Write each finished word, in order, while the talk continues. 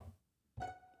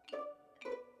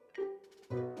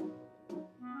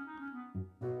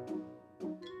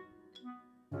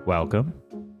Welcome.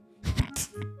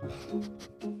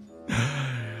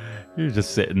 You're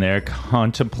just sitting there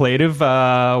contemplative.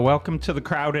 Welcome to the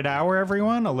Crowded Hour,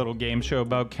 everyone. A little game show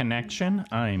about connection.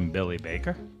 I'm Billy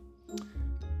Baker.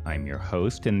 I'm your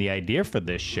host, and the idea for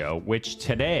this show, which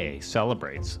today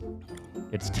celebrates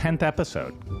its 10th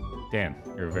episode, Dan,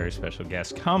 you're a very special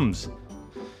guest,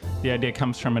 the idea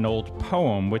comes from an old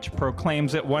poem which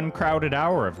proclaims that one crowded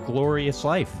hour of glorious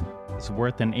life is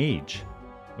worth an age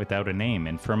without a name.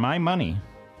 And for my money,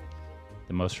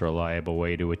 the most reliable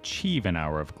way to achieve an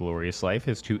hour of glorious life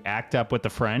is to act up with a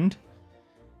friend.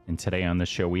 And today on the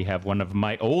show, we have one of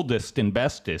my oldest and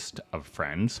bestest of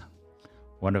friends,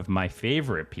 one of my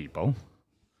favorite people,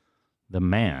 the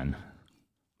man,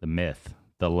 the myth,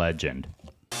 the legend,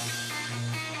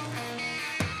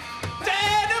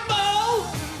 Danimal!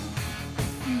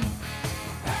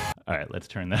 All right, let's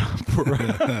turn that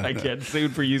up. I get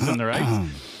sued for using the rights.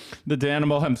 The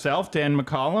Danimal himself, Dan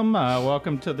McCollum.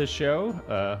 Welcome to the show.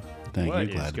 Thank you. What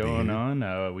Glad is to be going here.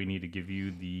 on? We need to give you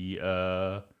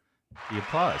the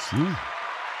applause.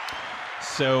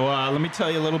 So let me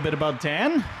tell you a little bit about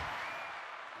Dan.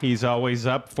 He's always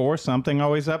up for something,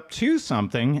 always up to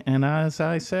something. And as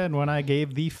I said, when I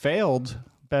gave the failed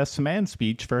best man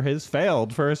speech for his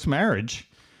failed first marriage,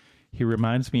 he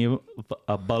reminds me of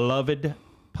a beloved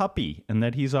puppy, and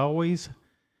that he's always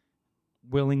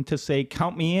willing to say,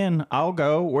 count me in, I'll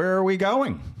go, where are we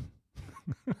going?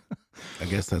 I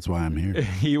guess that's why I'm here.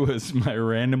 He was my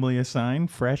randomly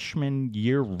assigned freshman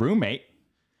year roommate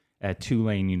at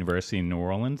Tulane University in New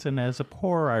Orleans, and as a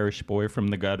poor Irish boy from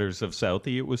the gutters of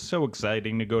Southie, it was so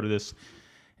exciting to go to this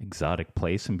exotic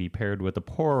place and be paired with a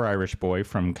poor Irish boy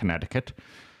from Connecticut.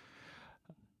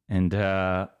 And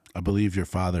I believe your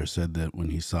father said that when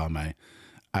he saw my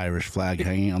Irish flag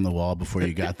hanging on the wall before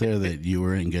you got there, that you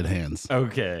were in good hands.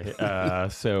 okay,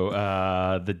 so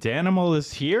the Danimal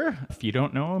is here. If you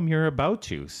don't know him, you're about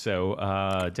to. So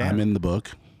Dan, I'm in the book.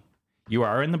 you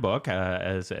are in the book,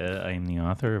 as I'm the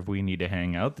author of We Need to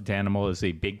Hang Out. The Danimal is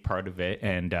a big part of it,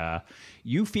 and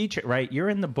you feature, right? You're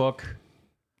in the book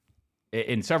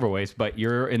in several ways, but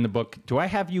you're in the book. Do I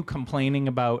have you complaining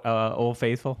about Old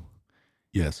Faithful?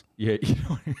 Yes. Yeah,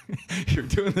 you're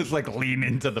doing this like lean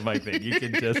into the mic thing. You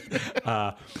can just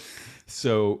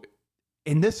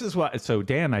and this is what. So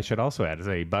Dan, I should also add, is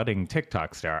a budding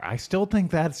TikTok star. I still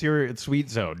think that's your sweet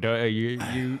zone.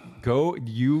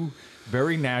 You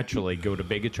very naturally go to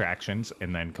big attractions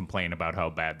and then complain about how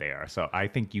bad they are. So I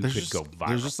think you could go viral.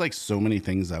 There's just like so many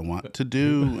things I want to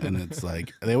do, and it's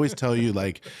like they always tell you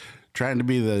like trying to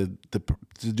be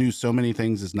to do so many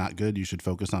things is not good. You should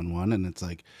focus on one, and it's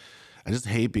like. I just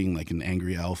hate being like an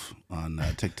angry elf on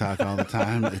TikTok all the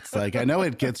time. It's like I know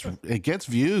it gets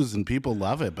views and people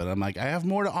love it, but I'm like I have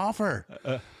more to offer.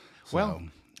 Well,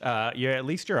 at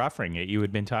least you're offering it. You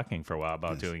had been talking for a while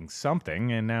about doing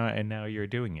something, and now you're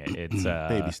doing it. It's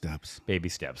baby steps. Baby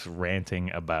steps. Ranting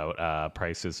about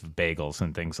prices of bagels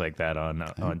and things like that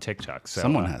on TikTok. So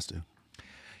Someone has to.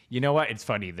 You know what? It's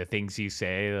funny the things you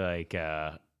say, like.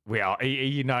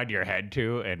 You nod your head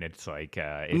to, and it's like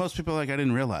Most people are like I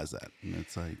didn't realize that, and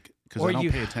it's like because I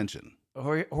don't pay attention.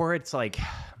 Or it's like,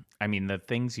 I mean, the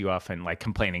things you often like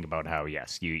complaining about how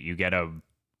yes, you get a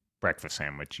breakfast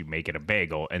sandwich, you make it a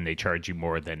bagel, and they charge you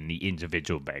more than the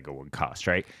individual bagel would cost,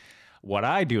 right? What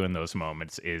I do in those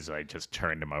moments is I just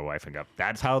turn to my wife and go,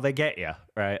 "That's how they get you,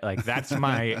 right?" Like that's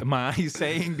my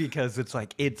saying, because it's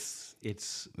like it's.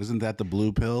 Isn't that the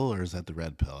blue pill or is that the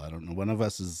red pill? I don't know. One of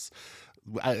us is.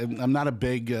 I'm not a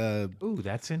big. Ooh,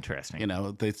 that's interesting. You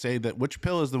know, they say that which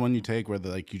pill is the one you take where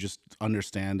like you just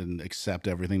understand and accept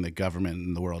everything the government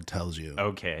and the world tells you.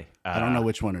 Okay, I don't know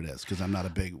which one it is because I'm not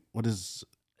a big. What is?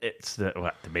 It's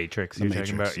the Matrix The you're Matrix,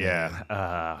 talking about?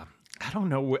 yeah. I don't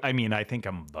know. I mean, I think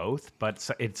I'm both, but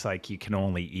it's like you can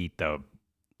only eat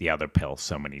the other pill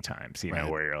so many times. You know,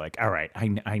 Right. where you're like, all right,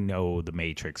 I know the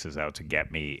Matrix is out to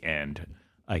get me, and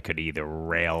I could either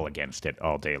rail against it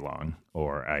all day long,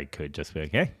 or I could just be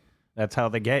like, hey, that's how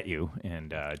they get you,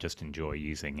 and just enjoy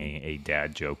using a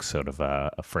dad joke sort of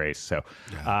a phrase. So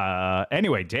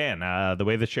anyway, Dan, the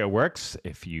way the show works,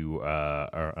 if you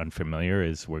are unfamiliar,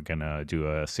 is we're going to do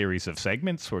a series of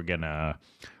segments. We're going to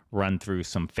run through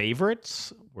some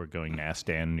favorites. We're going to ask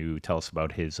Dan to tell us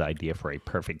about his idea for a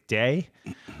perfect day.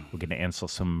 We're going to answer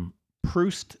some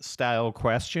Proust-style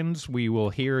questions. We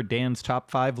will hear Dan's top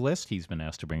 5 list. He's been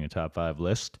asked to bring a top 5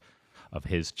 list of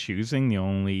his choosing. The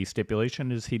only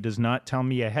stipulation is he does not tell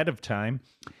me ahead of time.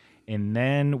 And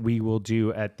then we will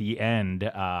do at the end,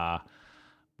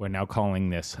 we're now calling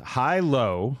this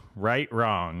high-low, right,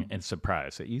 wrong, and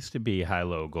surprise. It used to be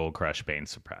high-low, gold crush, Bane,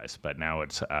 surprise, but now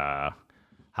it's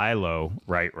High, low,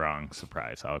 right, wrong,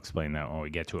 surprise. I'll explain that when we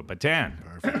get to it. But Dan,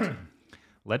 Perfect.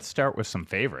 let's start with some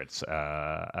favorites.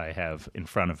 I have in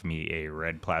front of me a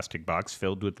red plastic box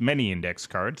filled with many index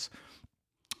cards.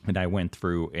 And I went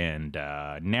through and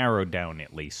narrowed down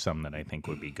at least some that I think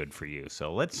would be good for you.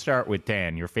 So let's start with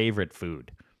Dan, your favorite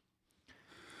food.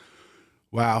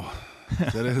 Wow.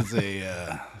 That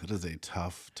is a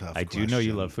tough I do know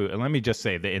you love food. And let me just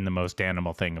say that in the most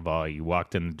Danimal thing of all, you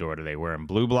walked in the door today wearing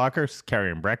blue blockers,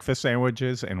 carrying breakfast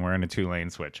sandwiches, and wearing a Tulane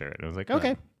sweatshirt. And I was like,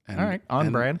 okay, all right, on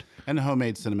brand. And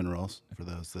homemade cinnamon rolls for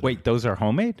those that Wait, those are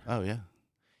homemade? Oh yeah.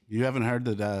 You haven't heard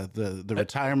the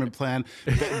retirement plan.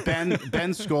 Ben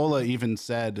Scola even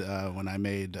said when I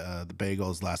made the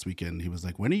bagels last weekend, he was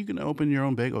like, "When are you going to open your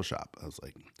own bagel shop?" I was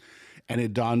like, and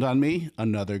it dawned on me,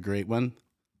 another great one,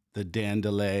 the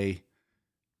Dandalay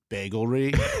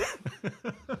Bagelry.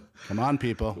 Come on,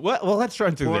 people. Well, let's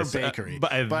run through Or this. bakery.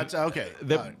 But okay.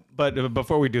 But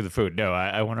before we do the food, no,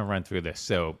 I want to run through this.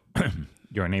 So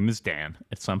your name is Dan.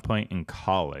 At some point in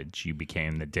college, you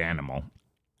became the Danimal.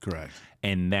 Correct.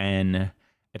 And then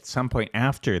at some point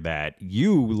after that,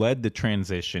 you led the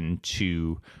transition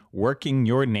to working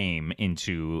your name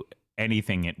into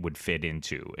anything it would fit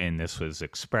into. And this was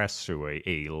expressed through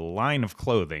a line of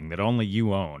clothing that only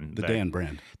you own. The Dan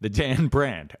brand. The Dan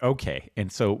brand. Okay.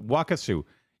 And so walk us through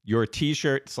your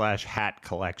T-shirt / hat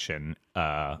collection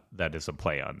that is a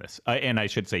play on this. And I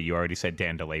should say, you already said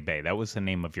Dandalay Bay. That was the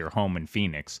name of your home in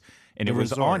Phoenix. And it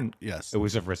was on. Yes. It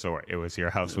was a resort. It was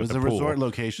your house with a pool. It was a resort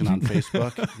location on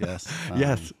Facebook. Yes.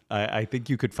 Yes. I think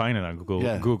you could find it on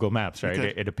Google Maps, right?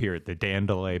 It appeared, the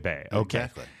Dandalay Bay. Okay.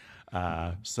 Exactly.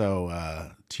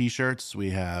 So T-shirts, we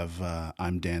have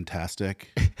I'm Dantastic.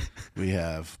 We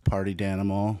have Party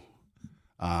Danimal.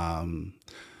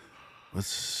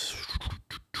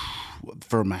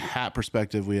 From a hat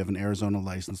perspective, we have an Arizona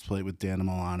license plate with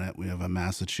Danimal on it. We have a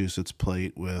Massachusetts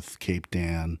plate with Cape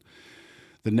Dan.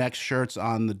 The next shirts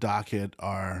on the docket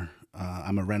are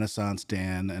I'm a Renaissance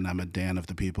Dan and I'm a Dan of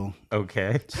the people.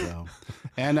 Okay. So,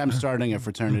 and I'm starting a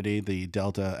fraternity, the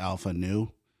Delta Alpha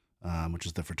Nu, which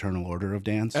is the fraternal order of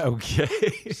Dans.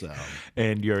 Okay. So,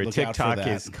 and your TikTok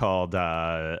is called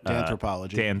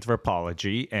Danthropology.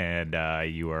 Danthropology,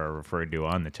 and you are referred to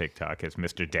on the TikTok as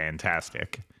Mr.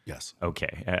 Dantastic. Yes.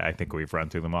 Okay. I think we've run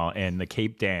through them all. And the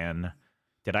Cape Dan,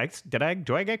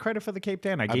 do I get credit for the Cape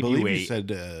Dan? I believe you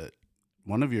said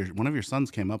one of your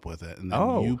sons came up with it, and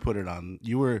then you put it on.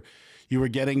 You were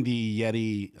getting the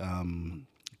Yeti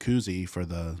koozie for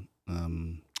the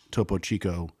Topo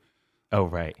Chico. Oh,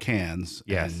 right. Cans.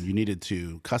 Yes. And you needed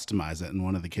to customize it, and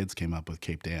one of the kids came up with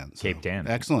Cape Dan. So, Cape Dan.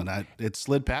 Excellent. It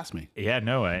slid past me. Yeah,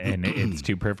 no, and it's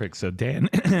too perfect. So Dan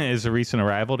is a recent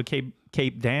arrival to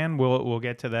Cape Dan. We'll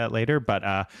get to that later.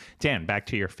 But Dan, back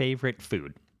to your favorite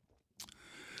food.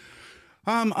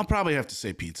 I'll probably have to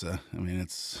say pizza. I mean,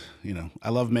 it's, I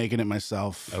love making it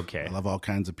myself. Okay. I love all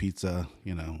kinds of pizza.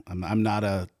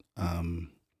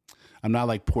 I'm not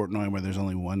like Portnoy where there's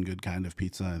only one good kind of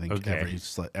pizza. I think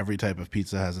every type of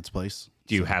pizza has its place.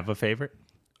 Do you have a favorite?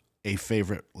 A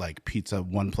favorite like pizza,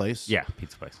 one place? Yeah,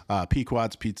 pizza place.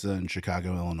 Pequod's Pizza in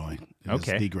Chicago, Illinois. It's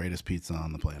the greatest pizza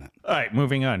on the planet. All right,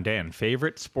 moving on. Dan,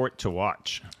 favorite sport to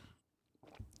watch?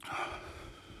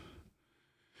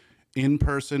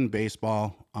 In-person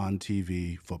baseball, on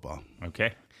TV, football.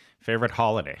 Okay. Favorite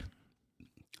holiday?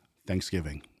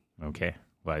 Thanksgiving. Okay.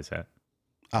 Why is that?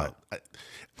 Oh,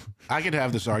 I could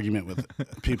have this argument with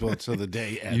people until the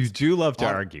day ends. You do love to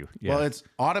argue. Yeah. Well, it's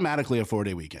automatically a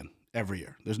 4-day weekend every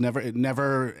year. It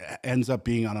never ends up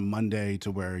being on a Monday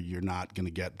to where you're not going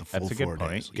to get the full 4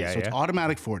 days. Okay, yeah, so it's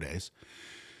automatic 4 days.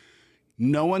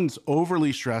 No one's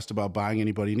overly stressed about buying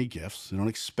anybody any gifts. They don't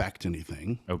expect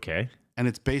anything. Okay. And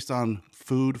it's based on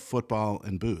food, football,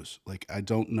 and booze. Like, I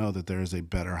don't know that there is a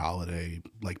better holiday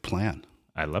plan.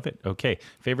 I love it. Okay.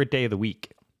 Favorite day of the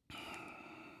week?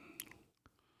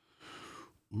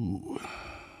 Ooh,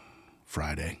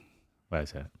 Friday. Why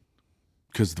is that?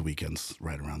 Because the weekend's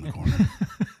right around the corner.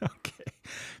 Okay.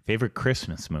 Favorite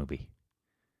Christmas movie?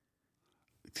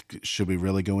 Should we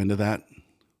really go into that?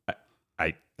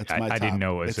 I didn't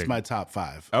know it's my top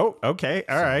 5. Oh, okay.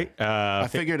 All right. I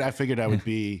figured I would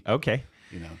be okay.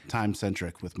 Time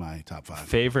centric with my top 5.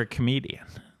 Favorite comedian?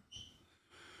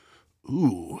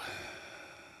 Ooh.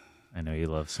 I know you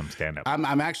love some stand-up. I'm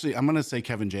going to say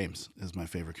Kevin James is my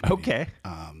favorite comedian. Okay.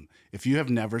 If you have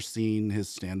never seen his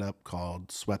stand-up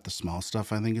called Sweat the Small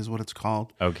Stuff, I think is what it's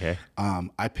called. Okay.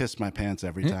 I piss my pants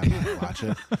every time I watch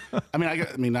it.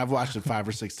 I've watched it 5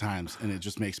 or 6 times, and it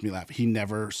just makes me laugh. He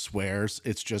never swears.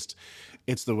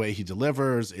 It's the way he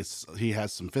delivers. He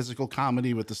has some physical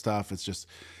comedy with the stuff.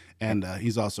 And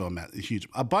he's also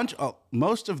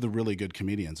most of the really good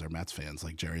comedians are Mets fans,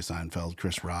 like Jerry Seinfeld,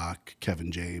 Chris Rock,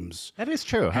 Kevin James. That is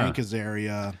true, Hank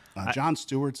Azaria. Jon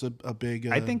Stewart's a big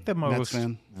I think the Mets most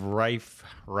fan.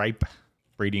 ripe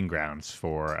breeding grounds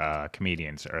for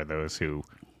comedians are those who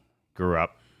grew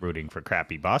up rooting for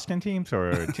crappy Boston teams,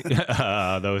 or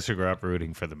those who grew up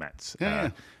rooting for the Mets.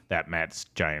 That Mets,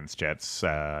 Giants, Jets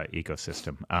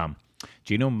ecosystem.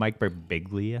 Do you know Mike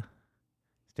Birbiglia?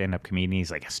 Stand-up comedian.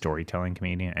 He's like a storytelling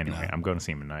comedian. Anyway, I'm going to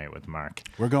see him tonight with Mark.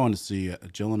 We're going to see,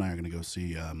 Jill and I are going to go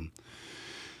see,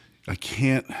 I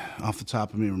can't off the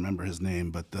top of me remember his name,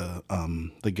 but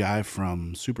the guy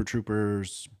from Super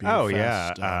Troopers Beer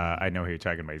Fest, I know who you're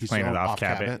talking about. He's playing so it off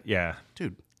Cabot. Cabot. Yeah.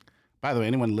 Dude, by the way,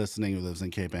 anyone listening who lives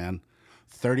in Cape Ann,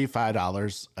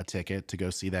 $35 a ticket to go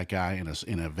see that guy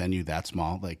in a venue that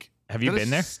small. Like, have you been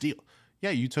there? Steal. Yeah,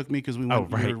 you took me because we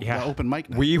went the open mic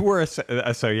night. We were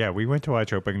we went to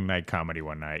watch open night comedy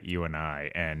one night, you and I,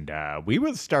 and we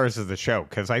were the stars of the show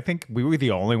because I think we were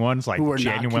the only ones like who were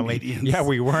genuinely. Not comedians. Yeah,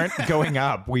 we weren't going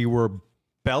up. We were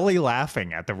belly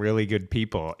laughing at the really good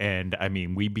people, and I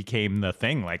mean, we became the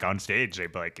thing. Like on stage,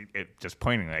 they'd be like just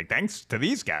pointing, like thanks to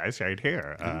these guys right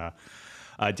here.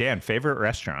 Dan, favorite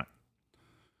restaurant?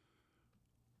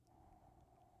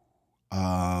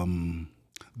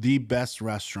 The best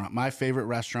restaurant. My favorite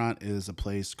restaurant is a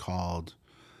place called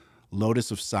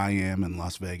Lotus of Siam in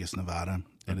Las Vegas, Nevada.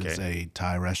 It is a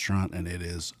Thai restaurant, and it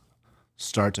is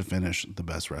start to finish the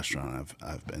best restaurant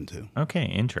I've been to. Okay,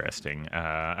 interesting. All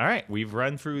right, we've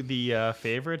run through the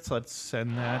favorites. Let's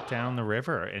send that down the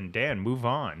river. And Dan, move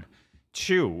on.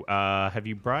 Chew, have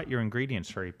you brought your ingredients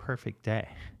for a perfect day?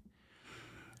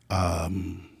 I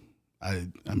mean,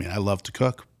 I love to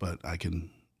cook, but I can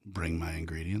bring my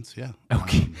ingredients. Yeah.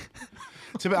 Okay.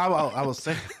 I will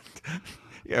say.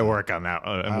 Yeah, work on that.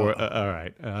 All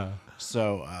right.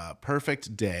 So,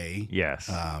 perfect day.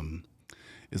 Yes.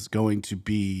 Is going to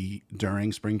be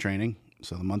during spring training.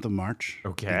 So the month of March.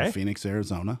 Okay. In Phoenix,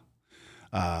 Arizona.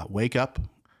 Wake up,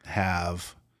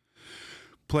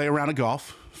 play a round of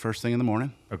golf first thing in the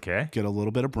morning. Okay. Get a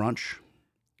little bit of brunch.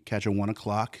 Catch a 1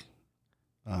 o'clock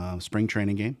spring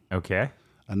training game. Okay.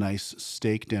 A nice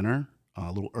steak dinner. A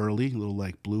little early, a little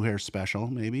like blue hair special,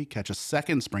 maybe. Catch a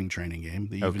second spring training game,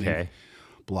 the evening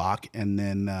block, and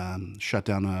then shut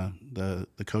down the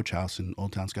coach house in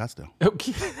Old Town Scottsdale.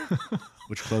 Okay.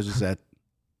 Which closes at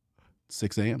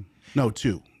 6 a.m. No,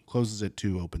 2. Closes at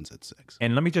 2, opens at 6.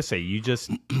 And let me just say, you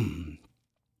just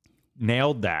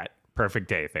nailed that perfect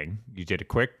day thing. You did it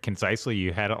quick, concisely.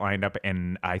 You had it lined up,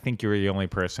 and I think you were the only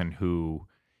person who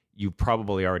you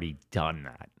probably already done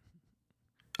that.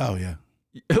 Oh yeah.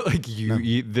 Like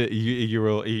you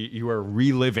were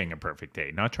reliving a perfect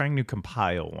day, not trying to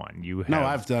compile one. No,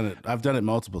 I've done it. I've done it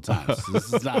multiple times.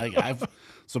 This is not like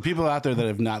so people out there that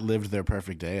have not lived their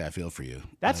perfect day, I feel for you.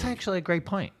 That's actually a great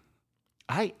point.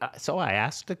 I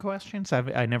asked the questions.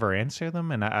 I never answer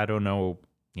them, and I don't know,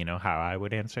 how I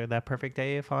would answer that perfect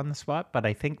day if on the spot. But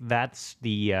I think that's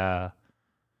the. I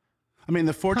mean,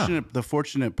 the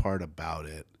fortunate part about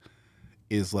it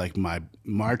is like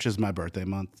March is my birthday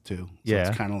month too. So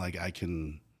it's kind of like I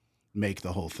can make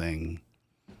the whole thing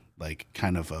like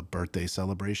kind of a birthday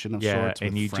celebration of sorts.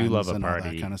 And with you do love a and all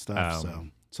party. that kind of stuff.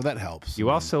 So that helps. You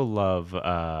also love,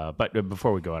 but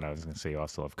before we go on, I was going to say you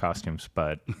also love costumes,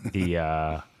 but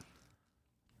that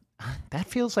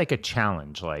feels like a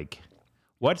challenge. Like,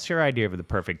 what's your idea of the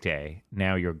perfect day?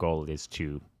 Now your goal is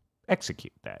to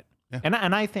execute that. Yeah.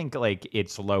 And I think like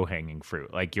it's low hanging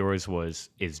fruit. Like yours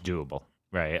is doable.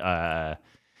 Right.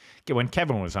 When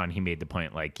Kevin was on, he made the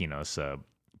point, like, it's a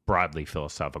broadly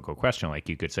philosophical question. Like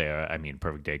you could say,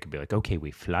 perfect day could be like, okay,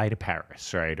 we fly to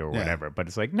Paris, right? Or whatever. But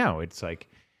it's like, no, it's like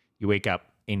you wake up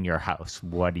in your house.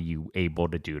 What are you able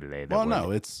to do today?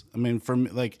 For me,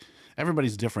 like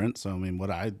everybody's different. So,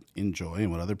 what I enjoy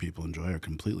and what other people enjoy are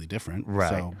completely different. Right.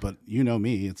 So, but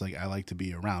me, it's like I like to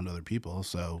be around other people.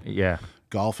 So,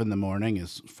 golf in the morning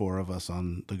is 4 of us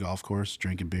on the golf course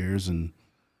drinking beers and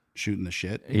shooting the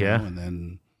shit, you know, and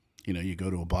then you go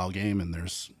to a ball game and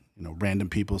there's random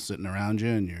people sitting around you,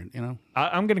 and you're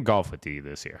I'm gonna golf with you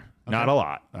this year. Okay. Not a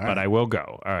lot, but I will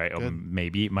go. All right,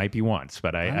 maybe it might be once,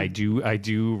 but I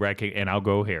do reckon, and I'll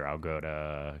go here. I'll go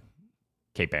to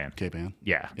Cape Ann.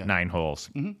 Yeah. 9 holes,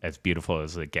 as beautiful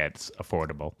as it gets,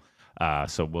 affordable.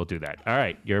 So we'll do that. All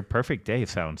right, your perfect day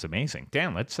sounds amazing,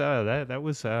 Dan. Let's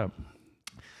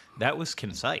that was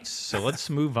concise. So let's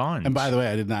move on. And by the way,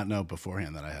 I did not know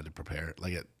beforehand that I had to prepare.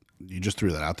 Like you just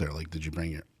threw that out there. Like, did you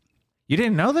bring your? You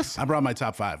didn't know this? I brought my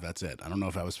top 5. That's it. I don't know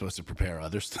if I was supposed to prepare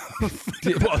other stuff.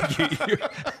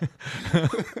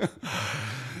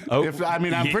 Oh,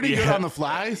 I'm pretty good on the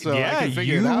fly, so I can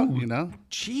figure it out, you know?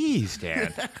 Jeez,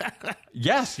 Dan.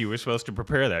 Yes, you were supposed to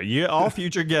prepare that. All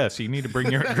future guests, you need to bring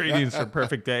your ingredients for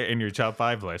perfect day in your top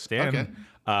 5 list, Dan. Okay.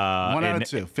 1 out of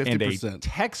 2, 50%. And a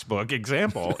textbook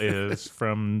example is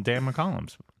from Dan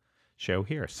McCollum's show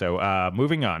here. So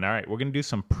moving on. All right, we're going to do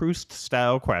some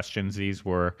Proust-style questions. These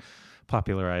were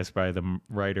popularized by the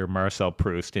writer Marcel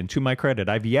Proust. And to my credit,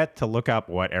 I've yet to look up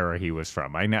what era he was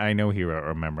from. I know he wrote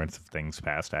Remembrance of Things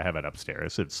Past. I have it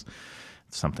upstairs. It's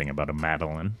something about a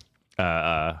Madeline.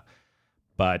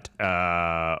 But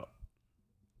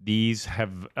these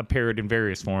have appeared in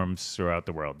various forms throughout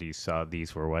the world. You saw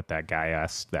these were what that guy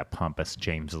asked, that pompous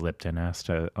James Lipton asked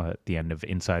at the end of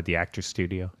Inside the Actors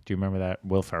Studio. Do you remember that?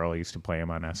 Will Ferrell used to play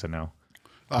him on SNL.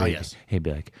 Oh, yes. He'd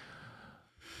be like,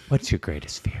 what's your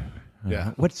greatest fear?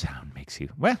 Yeah. What sound makes you?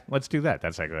 Well, let's do that.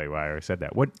 That's actually why I said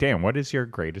that. Dan, what is your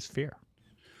greatest fear?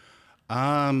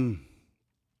 My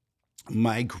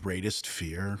greatest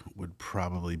fear would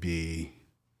probably be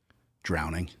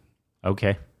drowning.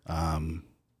 Okay.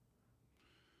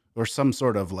 Or some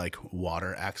sort of like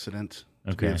water accident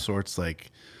of sorts. Like,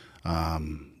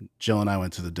 Jill and I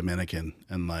went to the Dominican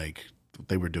and like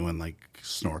they were doing like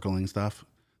snorkeling stuff.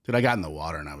 Dude, I got in the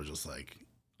water and I was just like,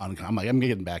 I'm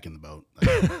getting back in the boat.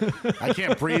 Like, I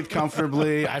can't breathe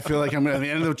comfortably. I feel like and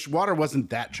the water wasn't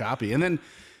that choppy. And then,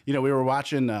 we were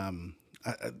watching,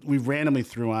 we randomly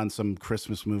threw on some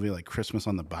Christmas movie, like Christmas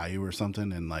on the Bayou or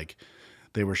something. And like,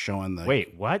 they were showing the.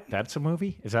 Wait, what? That's a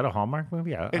movie? Is that a Hallmark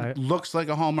movie? It looks like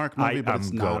a Hallmark movie, but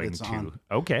it's not. It's on.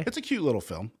 Okay. It's a cute little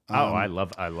film. I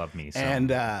love me some. And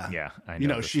yeah, I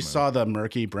know she saw the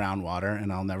murky brown water,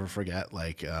 and I'll never forget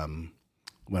like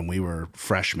when we were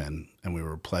freshmen and we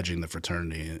were pledging the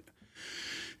fraternity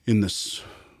in this.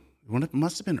 When it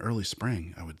must have been early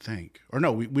spring, I would think, or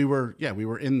no, we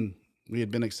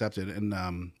had been accepted,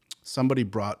 and somebody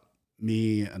brought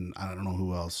me and I don't know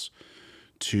who else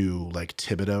to like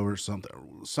Thibodeau or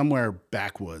somewhere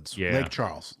backwoods, Lake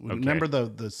Charles. Okay. Remember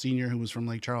the senior who was from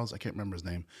Lake Charles? I can't remember his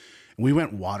name. And we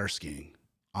went water skiing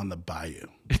on the bayou.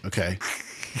 Okay.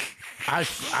 I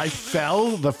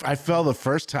fell the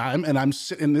first time, and I'm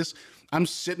sitting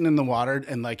in the water,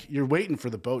 and like you're waiting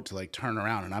for the boat to like turn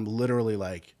around, and I'm literally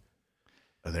like,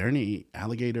 are there any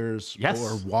alligators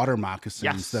or water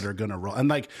moccasins that are gonna roll? And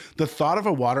like the thought of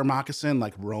a water moccasin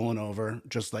like rolling over,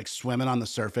 just like swimming on the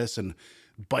surface and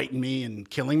biting me and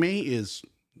killing me is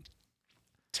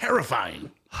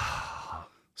terrifying.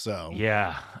 So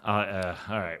yeah. All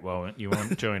right. Well, you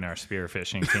won't join our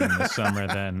spearfishing team this summer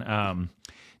then.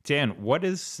 Dan, what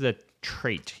is the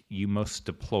trait you most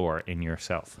deplore in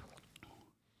yourself?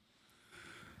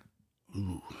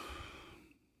 Ooh.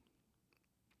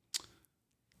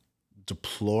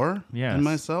 Deplore in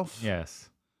myself? Yes.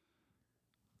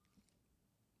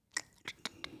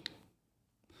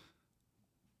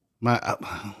 I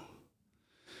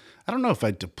don't know if I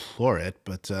deplore it,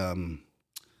 but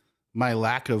my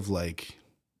lack of like,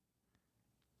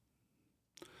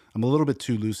 I'm a little bit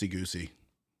too loosey-goosey,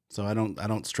 so I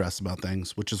don't stress about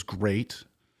things, which is great,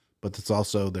 but it's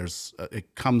also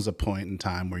it comes a point in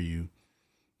time where you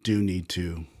do need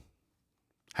to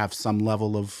have some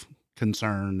level of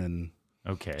concern and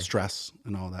stress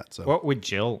and all that. So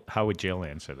how would Jill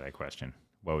answer that question?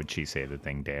 What would she say the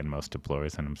thing Dan most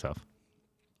deplores in himself?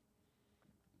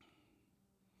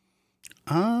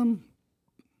 I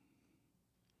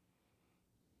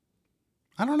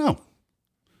don't know.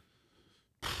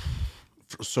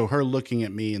 So her looking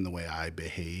at me and the way I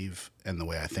behave and the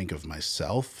way I think of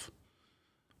myself,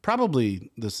 probably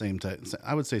the same type.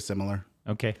 I would say similar.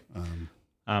 Okay.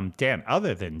 Dan,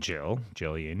 other than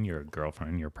Jillian, your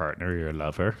girlfriend, your partner, your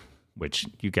lover, which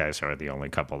you guys are the only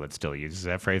couple that still uses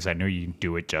that phrase. I know you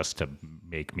do it just to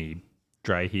make me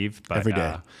dry heave, but every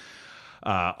day.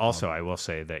 Also, I will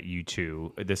say that you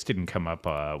two, this didn't come up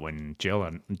when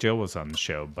Jill was on the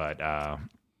show, but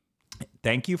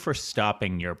thank you for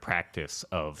stopping your practice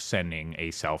of sending a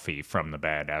selfie from the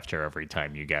bed after every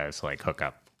time you guys like hook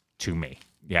up to me.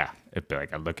 Yeah, it'd be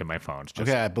like I look at my phone.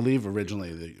 Okay, I believe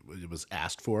originally it was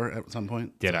asked for at some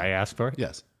point. Did I ask for it?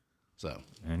 Yes. So.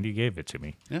 And you gave it to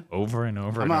me. Yeah. Over and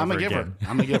over and I'm over a giver. again.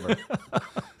 I'm a giver.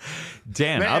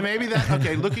 Dan, maybe that.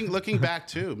 Okay, looking back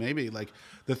too, maybe like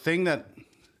the thing that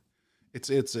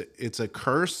it's a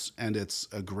curse and it's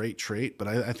a great trait, but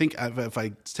I think if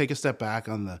I take a step back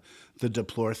on the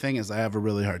deplore thing, is I have a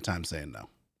really hard time saying no.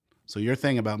 So your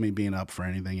thing about me being up for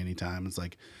anything, anytime, it's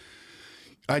like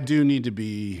I do need to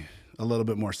be a little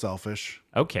bit more selfish.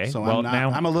 Okay. So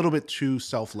I'm a little bit too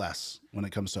selfless when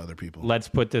it comes to other people. Let's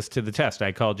put this to the test.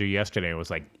 I called you yesterday and was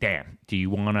like, Dan, do you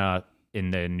want to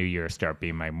in the new year start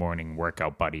being my morning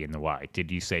workout buddy in the Y.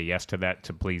 Did you say yes to that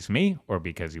to please me or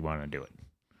because you want to do it?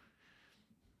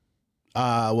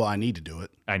 Well, I need to do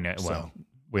it. I know. So, Well,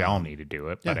 we all need to do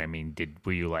it, but yeah. I mean,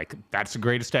 were you like, that's the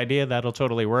greatest idea, that'll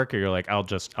totally work, or you're like, I'll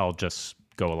just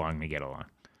go along to get along?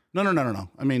 No.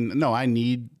 I mean, no, I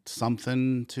need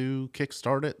something to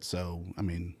kickstart it. So, I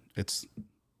mean, it's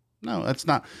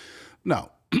not.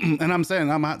 No, and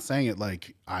I'm not saying it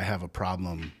like I have a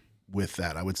problem with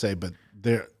that. I would say, but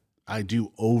I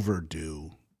do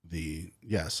overdo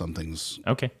something's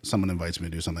Okay. Someone invites me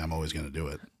to do something, I'm always going to do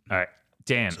it. All right.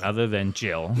 Dan, other than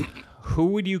Jill, who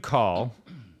would you call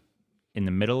in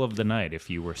the middle of the night if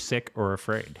you were sick or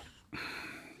afraid?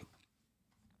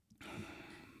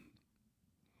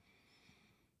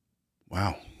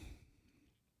 Wow.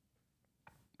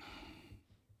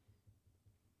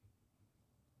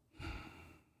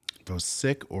 If I was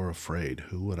sick or afraid,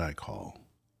 who would I call?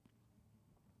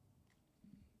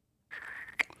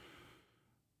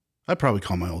 I'd probably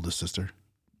call my oldest sister,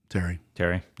 Terry.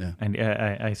 Terry? Yeah. And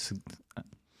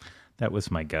that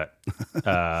was my gut.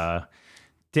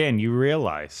 Dan, you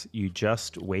realize you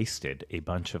just wasted a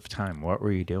bunch of time. What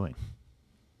were you doing?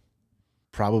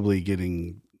 Probably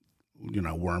getting,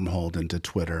 wormholed into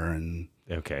Twitter and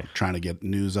trying to get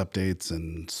news updates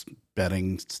and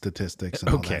betting statistics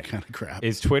and all that kind of crap.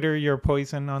 Is Twitter your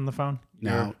poison on the phone?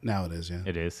 Now it is, yeah.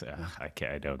 It is?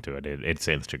 I don't do it. It's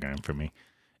Instagram for me.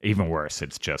 Even worse,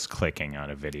 it's just clicking on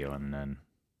a video and then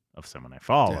of someone I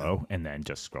follow and then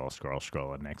just scroll.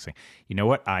 And next thing. You know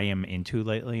what I am into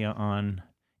lately on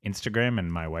Instagram,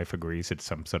 and my wife agrees it's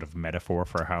some sort of metaphor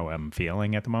for how I'm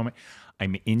feeling at the moment.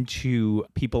 I'm into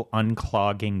people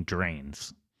unclogging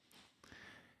drains.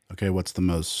 Okay, what's the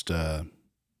most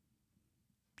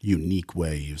unique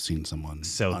way you've seen someone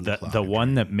unclog the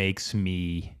one that makes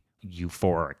me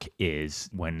euphoric is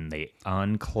when they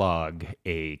unclog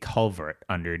a culvert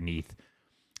underneath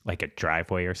like a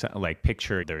driveway or something. Like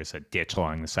picture there's a ditch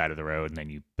along the side of the road and then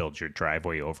you build your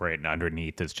driveway over it and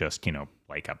underneath is just,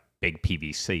 like a big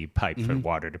PVC pipe for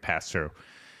water to pass through.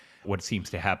 What seems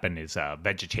to happen is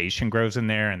vegetation grows in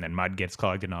there and then mud gets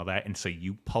clogged and all that. And so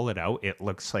you pull it out, it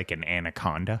looks like an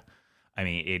anaconda. I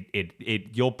mean,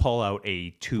 you'll pull out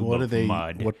a tube of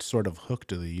mud. What sort of hook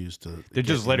do they use to? They're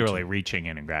just literally reaching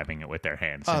in and grabbing it with their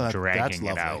hands and dragging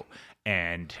it out.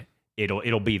 And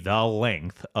it'll be the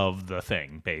length of the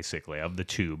thing, basically, of the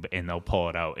tube, and they'll pull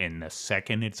it out. And the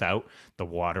second it's out, the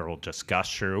water will just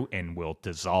gush through and will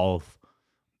dissolve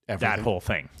that whole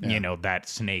thing, that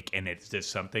snake. And it's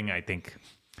just something I think,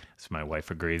 as my wife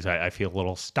agrees, I feel a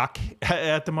little stuck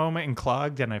at the moment and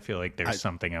clogged, and I feel like there's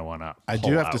something I want to I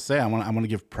do have to say, I want to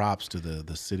give props to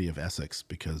the city of Essex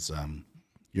because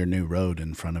your new road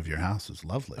in front of your house is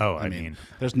lovely. Oh, I mean,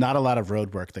 there's not a lot of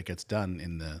road work that gets done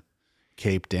in the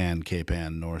Cape Ann,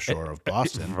 North Shore of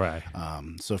Boston. Right.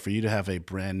 So for you to have a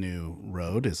brand new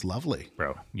road is lovely.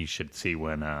 Bro, you should see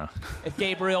when... if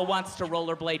Gabriel wants to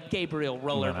rollerblade, Gabriel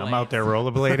rollerblade. I'm out there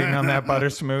rollerblading on that butter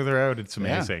smooth road. It's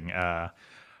amazing. Yeah.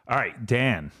 All right,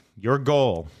 Dan, your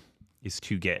goal is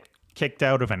to get kicked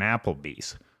out of an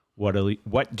Applebee's.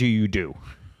 What do you do?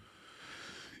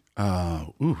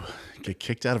 Get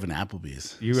kicked out of an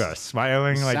Applebee's. You are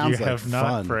smiling like you have not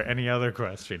fun. For any other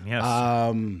question. Yes.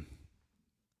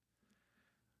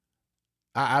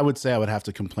 I would say I would have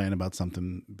to complain about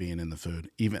something being in the food.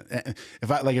 Even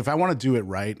if I want to do it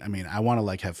right, I mean, I want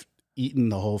to have eaten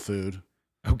the whole food.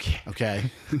 Okay.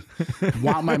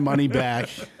 Want my money back.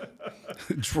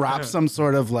 Drop some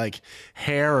sort of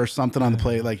hair or something on the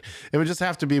plate. It would just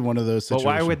have to be one of those situations.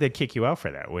 Well, why would they kick you out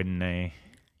for that? Wouldn't they?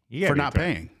 For not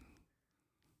paying.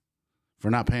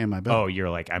 For not paying my bill. Oh, you're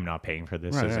like, I'm not paying for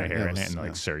this. There's a hair in it.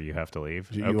 And sir, you have to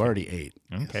leave. You already ate.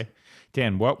 Okay. Yes.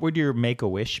 Dan, what would your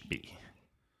Make-A-Wish be?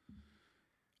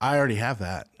 I already have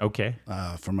that. Okay.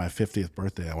 For my 50th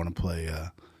birthday, I want to play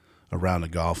a round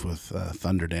of golf with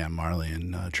Thunder Dan Marley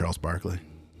and Charles Barkley.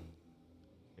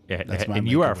 Yeah, and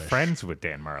you are friends with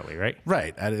Dan Marley, right?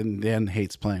 Right. And Dan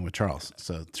hates playing with Charles.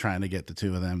 So trying to get the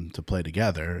two of them to play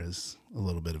together is a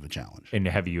little bit of a challenge. And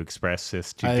have you expressed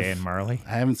this to Dan Marley?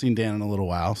 I haven't seen Dan in a little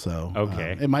while, so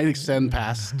okay. It might extend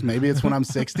past, maybe it's when I'm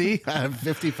 60, I'm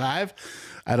 55.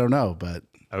 I don't know, but...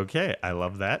 Okay, I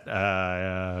love that.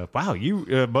 Wow,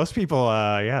 you most people,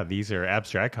 these are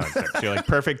abstract concepts. You're like,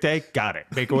 perfect day, got it.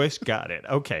 Make-A-Wish, got it.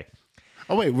 Okay.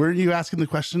 Oh, wait, weren't you asking the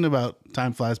question about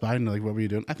time flies by and what were you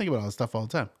doing? I think about all this stuff all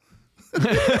the time.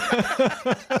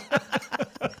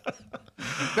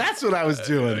 That's what I was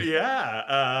doing.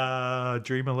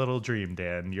 Dream a little dream,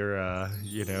 Dan. You're,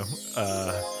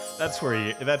 that's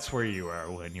where you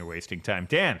are when you're wasting time.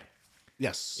 Dan,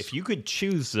 Yes. If you could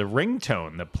choose the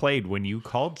ringtone that played when you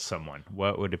called someone,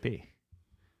 what would it be?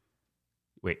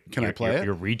 Wait, Can I play it?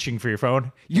 You're reaching for your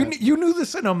phone? You knew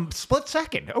this in a split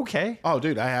second. Okay. Oh,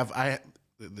 dude,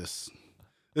 this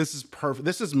is perfect.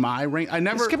 This is my ring.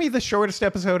 This could be the shortest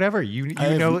episode ever. You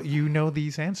know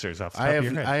these answers off the top of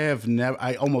your head.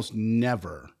 I almost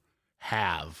never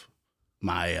have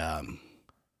my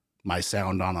my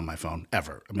sound on my phone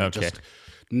ever. I mean, just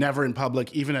never in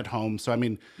public, even at home. So I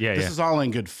mean, this is all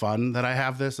in good fun that I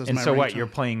have this as my ringtone. And so what? You're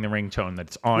playing the ringtone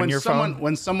that's on your phone?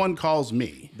 When someone calls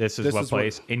me, this is what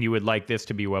plays, and you would like this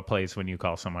to be what plays when you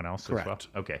call someone else as well?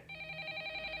 Okay.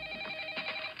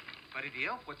 Buddy the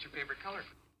Elf, what's your favorite color?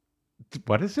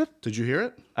 What is it? Did you hear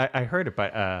it? I heard it,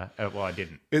 but well, I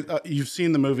didn't. You've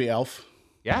seen the movie Elf?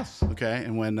 Yes. Okay,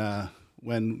 and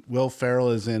when Will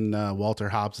Ferrell is in Walter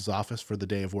Hobbs' office for the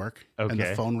day of work, and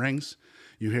the phone rings,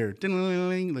 you hear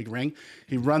ding-a-ling-a-ling, like ring.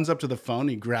 He runs up to the phone,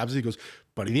 he grabs it, he goes,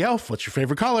 "Buddy the Elf, what's your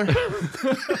favorite color?"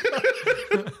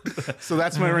 So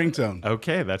that's my ringtone.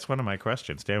 Okay, that's one of my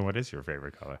questions. Dan, what is your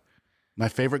favorite color? My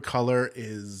favorite color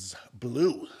is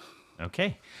blue.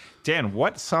 Okay. Dan,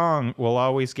 what song will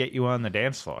always get you on the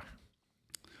dance floor?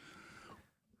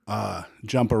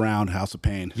 Jump Around, House of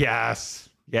Pain. Yes.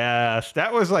 Yes.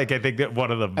 That was like, I think that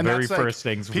one of the very first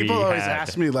things we had. People always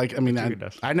ask me, like, I mean,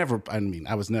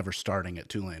 I was never starting at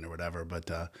Tulane or whatever,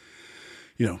 but,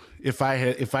 you know, if I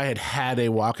had a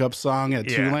walk-up song at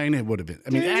Tulane, it would have been, I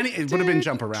mean, it would have been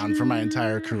Jump Around for my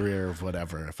entire career of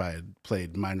whatever, if I had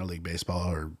played minor league baseball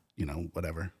or, you know,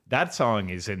 whatever. That song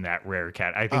is in that rare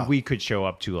cat. I think we could show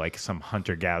up to like some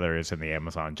hunter-gatherers in the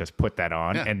Amazon, just put that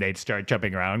on, and they'd start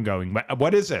jumping around going,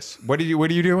 "What is this? What are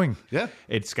you doing?" Yeah.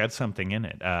 It's got something in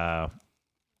it.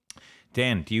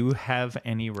 Dan, do you have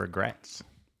any regrets?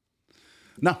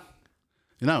 No.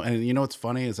 You know, and you know what's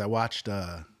funny is I watched...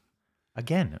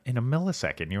 Again, in a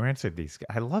millisecond, you answered these.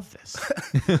 I love this.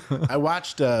 I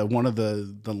watched one of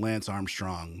the Lance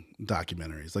Armstrong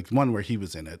documentaries, like one where he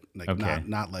was in it, like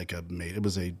not like it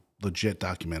was a legit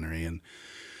documentary, and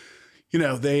you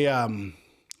know they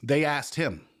asked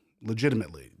him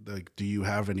legitimately, like, "Do you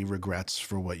have any regrets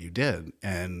for what you did?"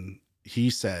 And he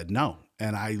said no,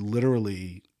 and I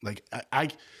literally like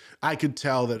I could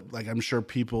tell that, like, I'm sure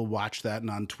people watch that and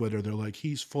on Twitter they're like,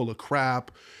 "He's full of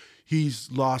crap.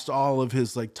 He's lost all of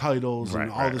his like titles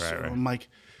and all this." Right. I'm like,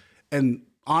 and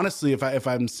honestly, if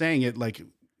I'm saying it, like,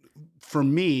 for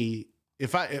me,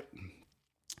 if I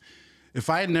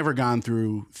had never gone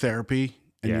through therapy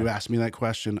and you asked me that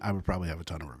question, I would probably have a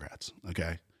ton of regrets.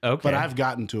 Okay. But I've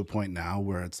gotten to a point now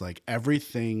where it's like I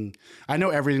know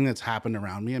everything that's happened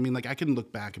around me. I mean, like, I can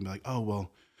look back and be like, oh,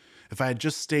 well, if I had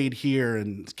just stayed here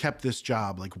and kept this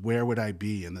job, like, where would I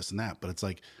be and this and that? But it's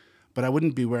like, but I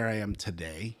wouldn't be where I am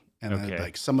today. And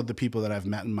like some of the people that I've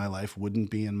met in my life wouldn't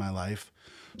be in my life.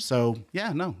 So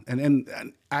yeah, no.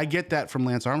 And I get that from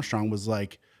Lance Armstrong, was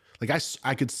like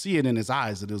I could see it in his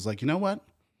eyes that it was like, you know what?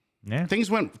 Yeah.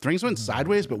 Things went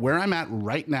sideways, but where I'm at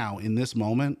right now in this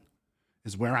moment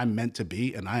is where I'm meant to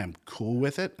be, and I am cool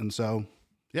with it. And so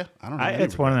yeah, I don't know.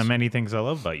 It's one of the many things I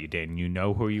love about you, Dan. You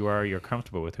know who you are, you're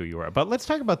comfortable with who you are. But let's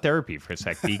talk about therapy for a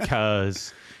sec,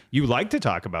 because you like to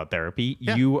talk about therapy.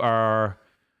 Yeah. You are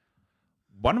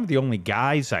one of the only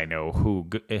guys I know who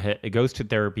goes to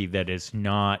therapy that is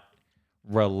not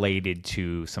related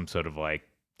to some sort of, like,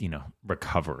 you know,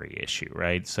 recovery issue,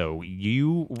 right? So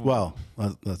well,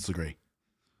 let's agree.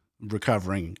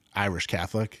 Recovering Irish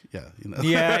Catholic, yeah, you know.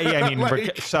 I mean,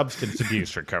 like, substance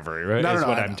abuse recovery, right? Is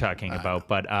what I'm talking about.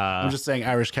 But I'm just saying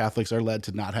Irish Catholics are led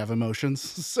to not have emotions.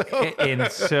 So.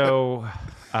 And so,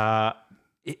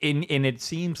 and it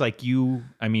seems like you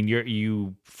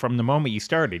from the moment you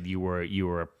started, you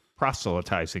were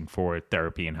proselytizing for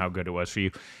therapy and how good it was for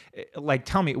you. Like,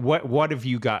 tell me, what have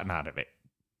you gotten out of it?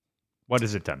 What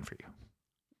has it done for you?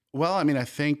 Well, I mean, I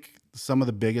think some of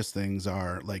the biggest things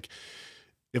are, like,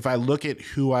 if I look at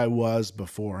who I was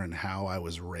before and how I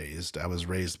was raised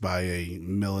by a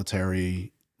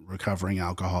military recovering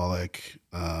alcoholic,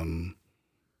 you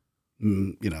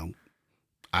know,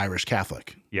 Irish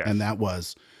Catholic. Yes. And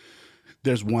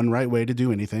there's one right way to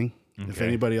do anything. Okay. If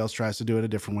anybody else tries to do it a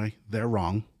different way, they're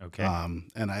wrong. Okay.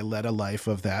 And I led a life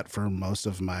of that for most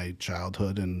of my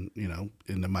childhood and, you know,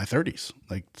 into my 30s,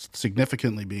 like,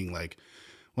 significantly being like,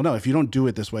 well, no, if you don't do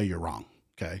it this way, you're wrong.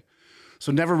 Okay.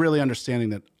 So never really understanding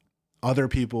that other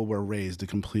people were raised a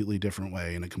completely different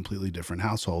way in a completely different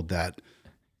household, that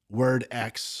word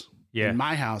X in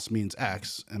my house means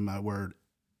X, and my word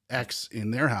X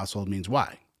in their household means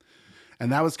Y.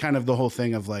 And that was kind of the whole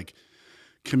thing of, like,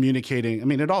 communicating. I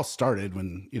mean, it all started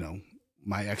when, you know,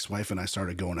 my ex-wife and I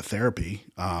started going to therapy.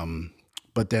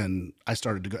 But then I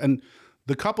started to go, and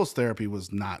The couples therapy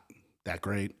was not that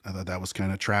great. I thought that was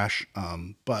kind of trash.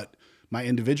 But my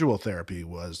individual therapy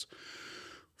was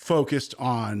focused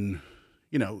on,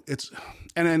 and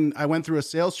then I went through a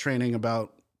sales training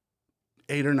about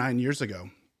 8 or 9 years ago,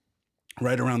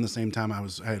 right around the same time I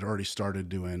had already started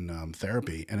doing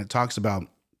therapy. And it talks about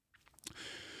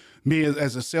me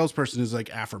as a salesperson is like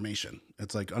affirmation.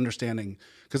 It's like understanding,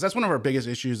 because that's one of our biggest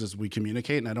issues is we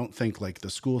communicate. And I don't think like the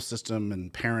school system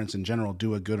and parents in general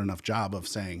do a good enough job of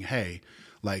saying, hey,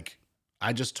 like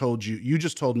I just told you, you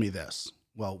just told me this.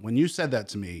 Well, when you said that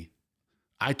to me,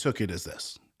 I took it as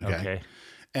this. Okay.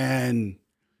 And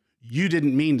you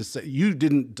didn't mean to say, you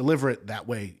didn't deliver it that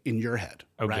way in your head.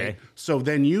 Okay. Right? So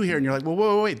then you hear and you're like,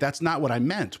 well, wait, that's not what I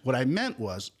meant. What I meant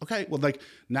was, okay, well, like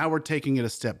now we're taking it a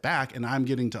step back and I'm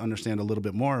getting to understand a little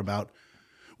bit more about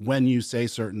when you say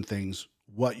certain things,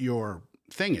 what your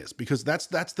thing is, because that's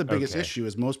the biggest issue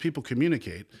is most people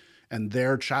communicate and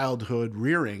their childhood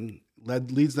rearing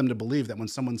leads them to believe that when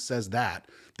someone says that,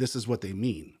 this is what they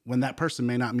mean, when that person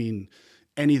may not mean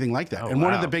anything like that.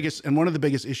 One of the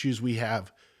biggest issues we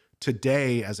have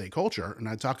today as a culture, and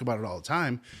I talk about it all the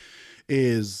time,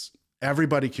 is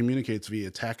everybody communicates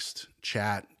via text,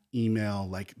 chat, email.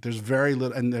 Like there's very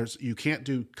little, and you can't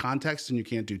do context and you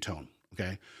can't do tone.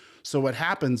 Okay. So what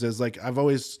happens is, like, I've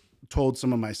always told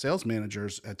some of my sales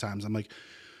managers at times, I'm like,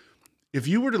 if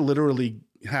you were to literally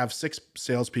have 6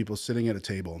 salespeople sitting at a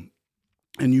table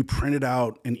and you printed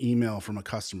out an email from a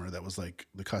customer that was like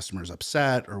the customer's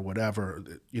upset or whatever,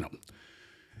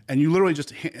 and you literally just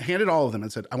handed all of them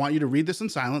and said, I want you to read this in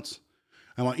silence.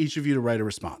 I want each of you to write a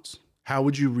response. How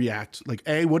would you react? Like,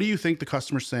 A, what do you think the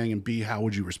customer's saying? And B, how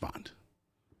would you respond?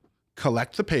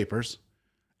 Collect the papers,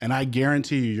 and I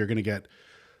guarantee you're going to get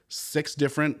 6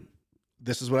 different,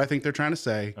 this is what I think they're trying to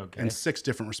say, and 6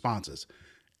 different responses.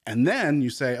 And then you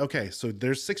say, okay, so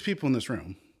there's 6 people in this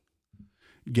room.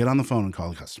 Get on the phone and call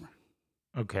the customer.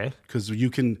 Okay. Because you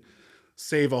can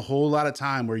save a whole lot of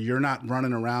time where you're not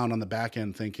running around on the back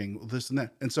end thinking well, this and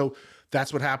that. And so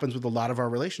that's what happens with a lot of our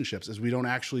relationships is we don't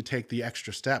actually take the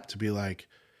extra step to be like,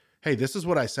 hey, this is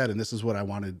what I said and this is what I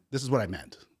wanted. This is what I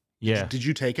meant. Yeah. Did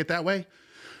you take it that way?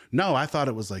 No, I thought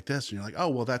it was like this. And you're like, oh,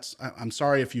 well, I'm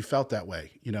sorry if you felt that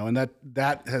way, and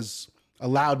that has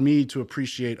allowed me to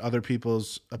appreciate other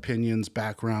people's opinions,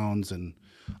 backgrounds, and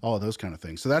all of those kind of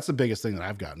things. So that's the biggest thing that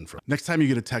I've gotten from. Next time you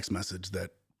get a text message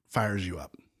that fires you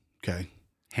up, okay,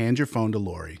 hand your phone to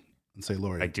Lori and say,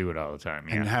 Lori. I do it all the time.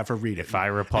 Yeah. And have her read it. If I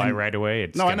reply right away,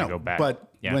 it's going to go back.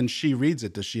 But when she reads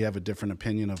it, does she have a different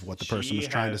opinion of what the person was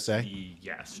trying to say?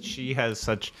 Yes. She has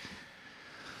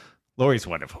Lori's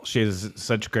wonderful. She has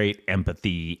such great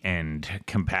empathy and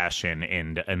compassion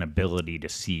and an ability to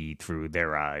see through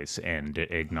their eyes and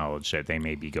acknowledge that they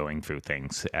may be going through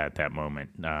things at that moment.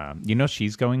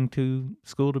 She's going to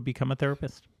school to become a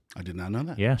therapist. I did not know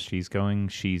that. Yeah, she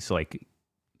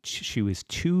was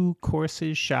 2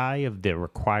 courses shy of the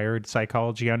required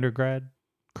psychology undergrad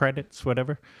credits,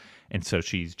 whatever. And so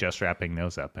she's just wrapping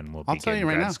those up and will begin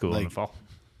grad school in the fall.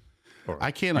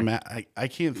 I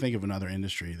can't think of another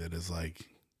industry that is like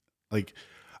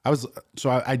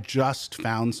I just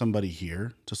found somebody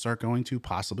here to start going to,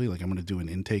 possibly, like I'm going to do an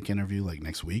intake interview like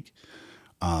next week.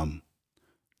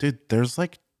 Dude, there's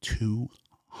like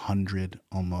 200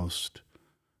 almost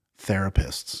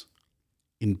therapists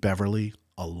in Beverly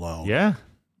alone. Yeah.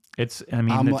 The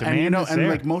demand is there. And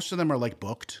like most of them are like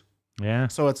booked. Yeah.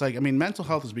 So it's like, mental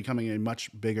health is becoming a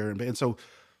much bigger, and so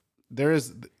there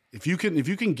is, if you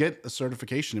can get a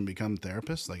certification and become a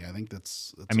therapist, like I think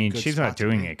that's she's not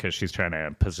doing it because she's trying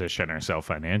to position herself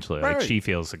financially. Like she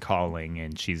feels a calling,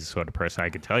 and she's the sort of person I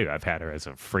could tell you I've had her as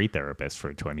a free therapist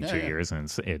for 22 years, and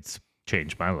it's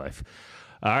changed my life.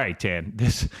 All right, Dan.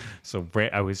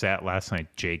 I was at last night.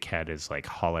 Jake had his like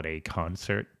holiday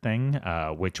concert thing,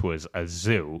 which was a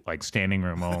zoo, like standing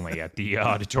room only at the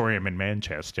auditorium in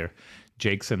Manchester.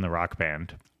 Jake's in the rock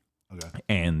band,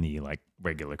 and the like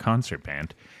regular concert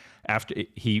band. After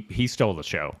he stole the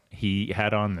show. He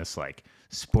had on this like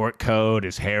sport coat.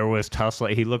 His hair was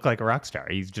tussling. He looked like a rock star.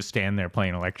 He's just standing there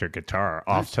playing electric guitar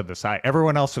off to the side.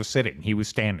 Everyone else was sitting. He was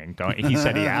standing. He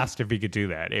said he asked if he could do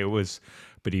that. He was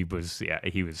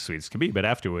sweet as can be. But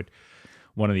afterward,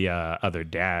 one of the other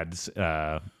dads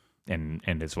and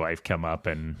his wife come up,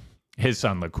 and his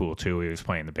son looked cool too. He was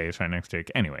playing the bass right next to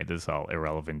it. Anyway, this is all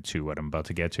irrelevant to what I'm about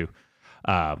to get to.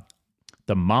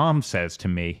 The mom says to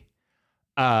me,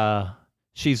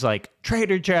 she's like,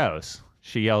 Trader Joe's.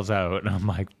 She yells out, and I'm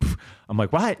like,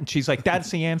 what? And she's like,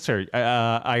 that's the answer.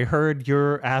 I heard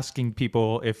you're asking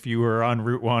people if you were on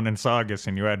Route 1 in Saugus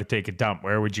and you had to take a dump,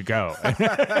 where would you go? And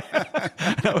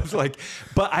I was like,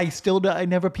 but I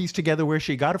never pieced together where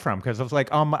she got it from, because I was like,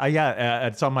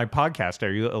 it's on my podcast.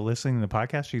 Are you listening to the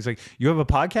podcast? She's like, you have a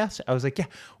podcast? I was like, yeah.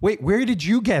 Wait, where did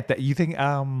you get that? You think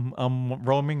I'm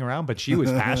roaming around? But she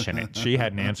was passionate. She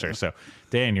had an answer. So,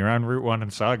 Dan, you're on Route 1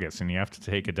 in Saugus and you have to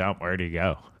take a dump. Where do you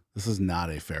go? This is not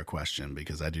a fair question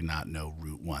because I do not know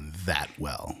Route 1 that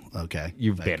well. Okay.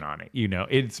 You've been on it. You know,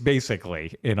 it's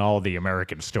basically in all the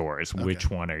American stores. Okay. Which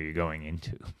one are you going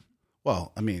into?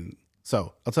 Well, I mean,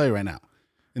 so I'll tell you right now,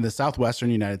 in the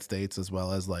Southwestern United States, as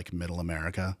well as like middle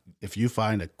America, if you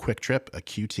find a Quick Trip, a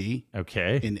QT,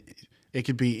 okay, it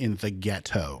could be in the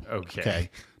ghetto. Okay.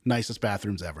 Nicest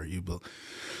bathrooms ever.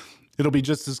 It'll be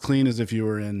just as clean as if you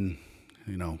were in,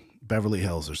 Beverly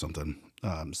Hills or something.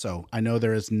 So I know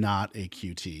there is not a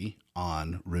QT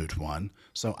on Route 1.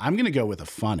 So I'm going to go with a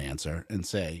fun answer and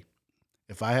say,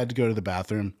 if I had to go to the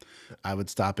bathroom, I would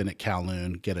stop in at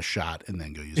Kowloon, get a shot, and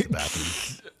then go use the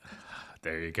bathroom.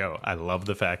 There you go. I love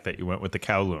the fact that you went with the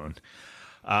Kowloon.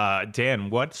 Dan,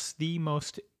 what's the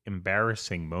most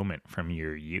embarrassing moment from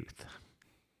your youth?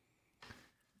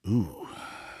 Ooh.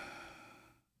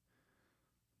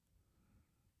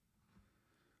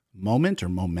 Moment or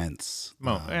moments?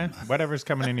 Whatever's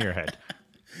coming into your head.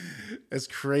 As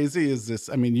crazy as this,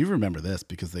 I mean, you remember this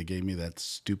because they gave me that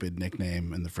stupid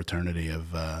nickname in the fraternity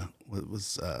of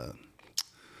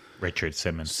Richard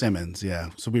Simmons. Simmons, yeah.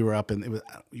 So we were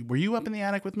were you up in the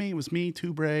attic with me? It was me,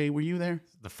 Bray. Were you there?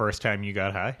 The first time you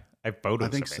got high? I have photos.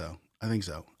 I think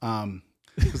so.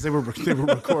 Because they were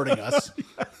recording us.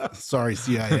 Sorry,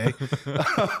 CIA.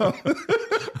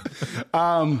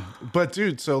 But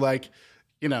dude, so like,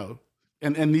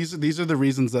 and these are the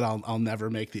reasons that I'll never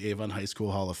make the Avon High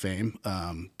School Hall of Fame.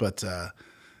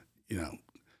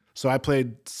 So I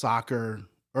played soccer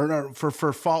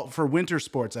for winter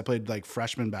sports. I played like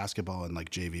freshman basketball and like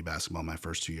JV basketball my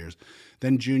first 2 years.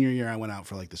 Then junior year, I went out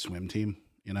for like the swim team.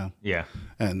 Yeah.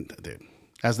 And dude,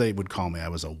 as they would call me, I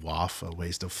was a WAF, a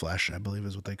waste of flesh, I believe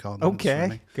is what they called me.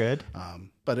 Okay, good.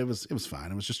 But it was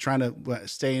fine. I was just trying to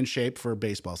stay in shape for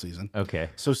baseball season. Okay.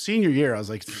 So senior year, I was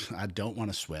like, I don't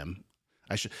want to swim.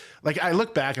 I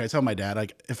look back and I tell my dad,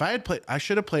 like, if I had played, I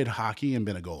should have played hockey and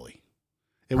been a goalie.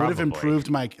 It would have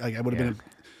improved I would have been,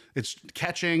 it's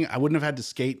catching. I wouldn't have had to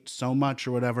skate so much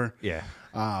or whatever. Yeah.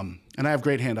 And I have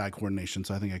great hand-eye coordination,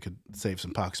 so I think I could save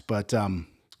some pucks. But,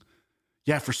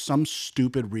 yeah, for some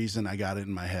stupid reason, I got it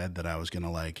in my head that I was going to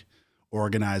like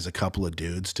organize a couple of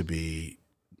dudes to be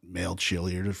male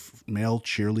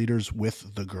cheerleaders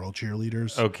with the girl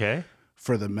cheerleaders. Okay.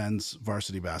 For the men's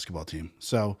varsity basketball team.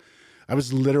 So I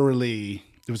was it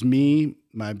was me,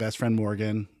 my best friend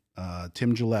Morgan,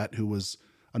 Tim Gillette, who was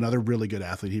another really good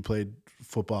athlete. He played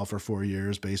football for 4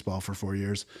 years, baseball for 4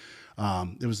 years.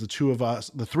 It was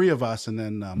the three of us, and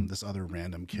then this other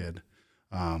random kid.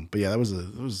 But yeah, it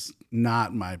was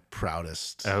not my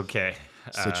proudest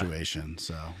situation.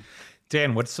 So,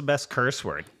 Dan, what's the best curse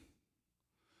word?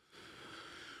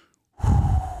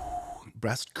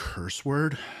 Best curse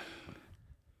word?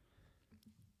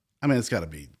 I mean, it's got to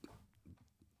be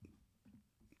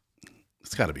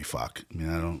fuck. I mean,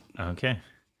 I don't. Okay.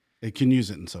 It can use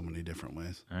it in so many different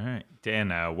ways. All right, Dan.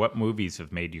 What movies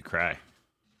have made you cry?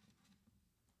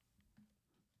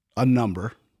 A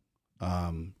number.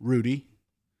 Rudy.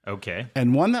 Okay.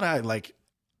 And one that I like,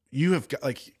 you have got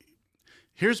like,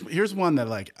 here's one that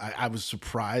like, I was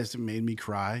surprised it made me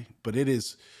cry, but it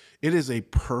is a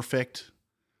perfect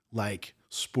like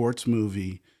sports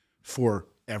movie for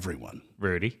everyone.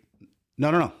 Rudy?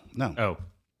 No. Oh.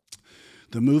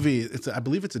 The movie, I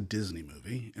believe it's a Disney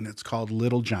movie, and it's called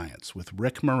Little Giants with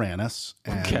Rick Moranis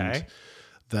and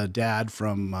the dad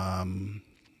from,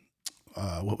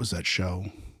 what was that show?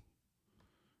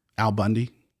 Al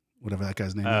Bundy. Whatever that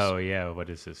guy's name is. Oh, yeah. What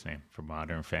is his name? From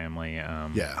Modern Family.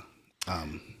 Yeah.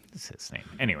 What's his name?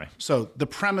 Anyway. So the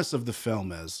premise of the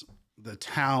film is the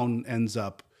town ends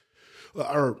up,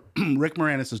 or Rick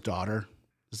Moranis' daughter,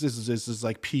 this is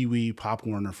like Pee Wee, Pop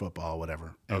Warner football,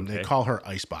 whatever. And they call her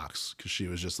Icebox because she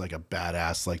was just like a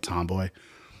badass like tomboy.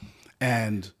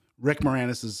 And Rick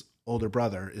Moranis' older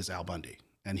brother is Al Bundy.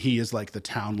 And he is like the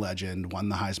town legend, won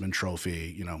the Heisman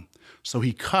Trophy, So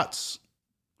he cuts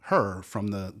her from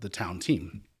the town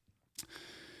team.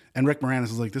 And Rick Moranis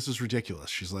is like, this is ridiculous.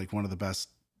 She's like one of the best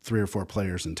 3 or 4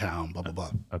 players in town, blah, blah,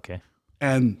 blah. Okay.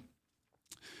 And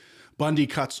Bundy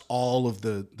cuts all of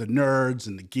the nerds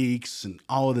and the geeks and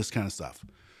all of this kind of stuff.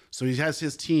 So he has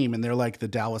his team, and they're like the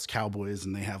Dallas Cowboys,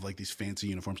 and they have like these fancy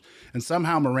uniforms. And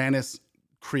somehow Moranis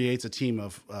creates a team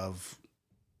of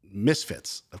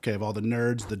misfits, okay, of all the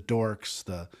nerds, the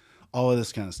dorks, all of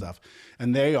this kind of stuff.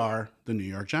 And they are the New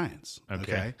York Giants.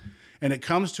 Okay. And it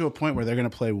comes to a point where they're going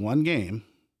to play one game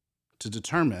to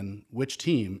determine which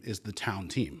team is the town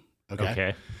team.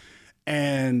 Okay.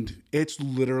 And it's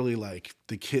literally like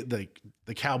the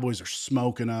Cowboys are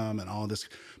smoking them and all this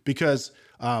because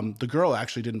the girl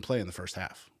actually didn't play in the first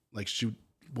half. Like she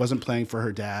wasn't playing for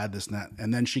her dad, this and that.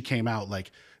 And then she came out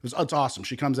like, it's awesome.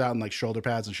 She comes out in like shoulder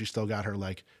pads and she still got her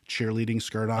like cheerleading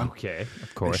skirt on. Okay,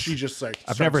 of course. And she just like,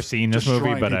 I've never seen this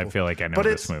movie, but I people. feel like I know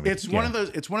this movie. It's one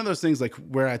of those things like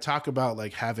where I talk about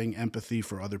like having empathy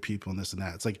for other people and this and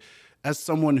that. It's like, as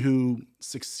someone who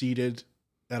succeeded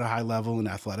at a high level in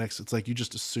athletics, it's like you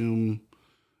just assume,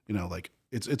 you know, like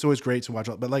it's always great to watch,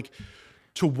 but like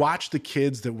to watch the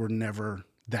kids that were never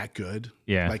that good,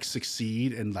 like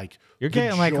succeed and like you're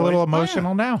getting like a little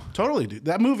emotional now. Totally, dude.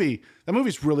 That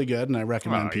movie's really good, and I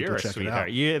recommend people check it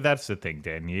out. Yeah, that's the thing,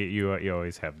 Dan. You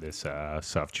always have this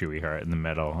soft, chewy heart in the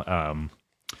middle.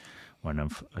 One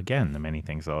of again the many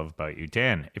things I love about you,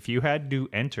 Dan. If you had to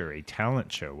enter a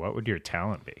talent show, what would your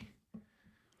talent be?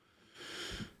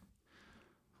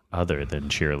 Other than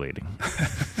cheerleading.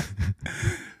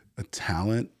 A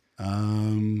talent?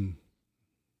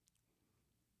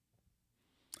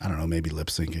 I don't know, maybe lip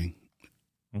syncing.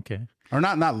 Okay. Or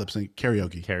not lip sync,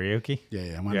 karaoke. Karaoke?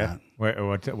 Yeah, why not?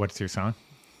 What's your song?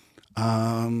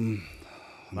 A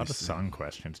lot of song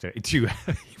questions. Do you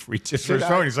reach just for his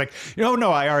phone? He's like,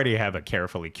 no, I already have a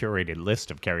carefully curated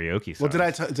list of karaoke songs. Well,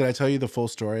 did I tell you the full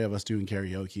story of us doing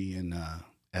karaoke in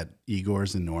at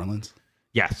Igor's in New Orleans?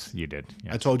 Yes, you did.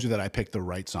 Yes. I told you that I picked the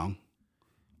right song.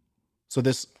 So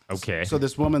this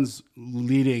woman's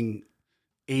leading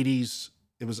 80s.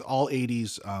 It was all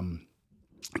 80s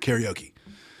karaoke.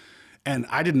 And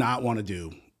I did not want to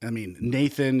do. I mean,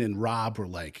 Nathan and Rob were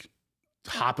like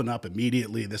hopping up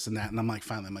immediately, this and that. And I'm like,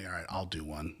 finally, all right, I'll do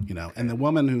one, you know. And the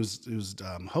woman who's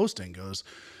hosting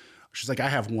she's like, I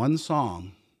have one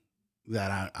song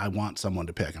that I want someone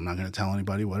to pick. I'm not going to tell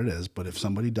anybody what it is, but if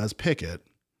somebody does pick it,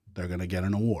 they're going to get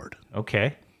an award.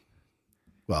 Okay.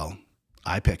 Well,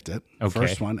 I picked it. Okay.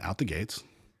 First one out the gates.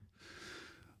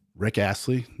 Rick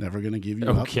Astley, Never Gonna Give You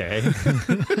Up. Okay.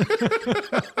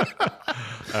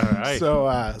 All right. So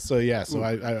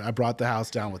I brought the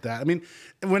house down with that. I mean,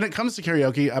 when it comes to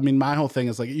karaoke, I mean, my whole thing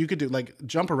is like, you could do like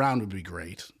Jump Around would be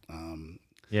great.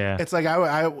 Yeah. It's like,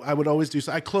 I would always do,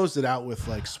 so I closed it out with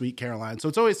like Sweet Caroline. So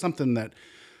it's always something that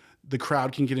the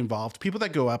crowd can get involved. People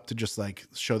that go up to just like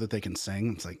show that they can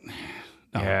sing. It's like,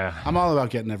 no, yeah, I'm all about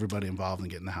getting everybody involved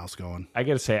and getting the house going. I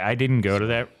got to say, I didn't go to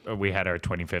that. We had our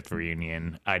 25th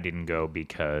reunion. I didn't go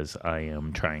because I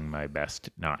am trying my best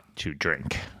not to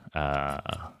drink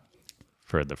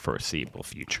for the foreseeable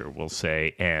future, we'll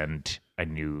say. And I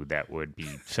knew that would be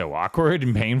so awkward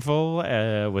and painful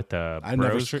with the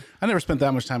pros. I never spent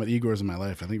that much time at Igor's in my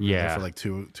life. I think we were there for like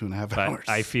two and a half hours.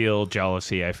 I feel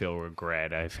jealousy. I feel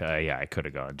regret. I could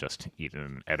have gone just eaten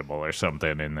an edible or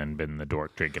something and then been the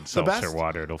dork drinking seltzer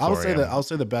water till 4 a.m. I'll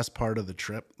say the best part of the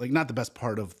trip, like not the best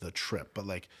part of the trip, but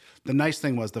like the nice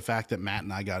thing was the fact that Matt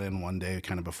and I got in one day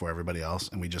kind of before everybody else,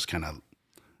 and we just kind of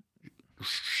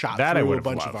shot through a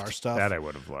bunch of our stuff. That I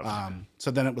would have loved.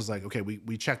 So then it was like, okay,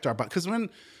 we checked our butt. Because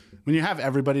when you have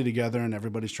everybody together and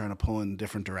everybody's trying to pull in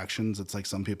different directions, it's like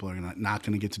some people are not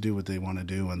going to get to do what they want to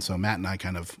do. And so Matt and I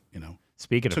kind of,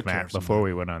 Speaking of Matt, before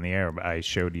we went on the air, I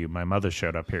showed you, my mother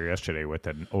showed up here yesterday with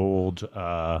an old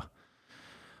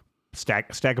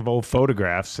stack of old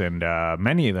photographs, and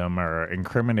many of them are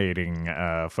incriminating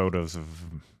photos of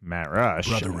Matt Rush,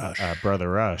 Brother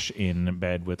Rush, in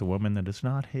bed with a woman that is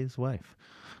not his wife.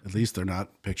 At least they're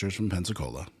not pictures from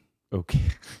Pensacola. Okay.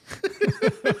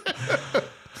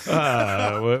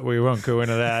 We won't go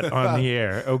into that on the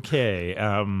air. Okay.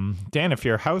 Dan, if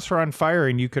your house were on fire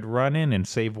and you could run in and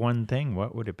save one thing,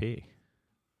 what would it be?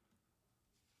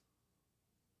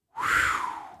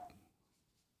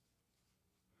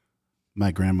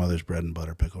 My grandmother's bread and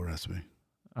butter pickle recipe.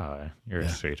 Oh, you're a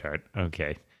sweetheart.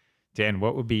 Okay. Dan,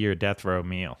 what would be your death row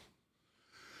meal?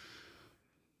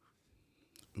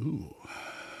 Ooh.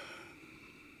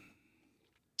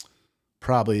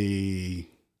 Probably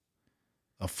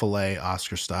a filet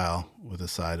Oscar style with a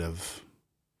side of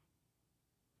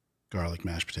garlic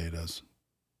mashed potatoes.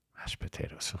 Mashed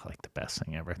potatoes are like the best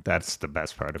thing ever. That's the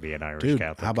best part of being Irish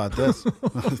Catholic. How about this?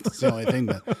 It's the only thing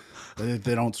that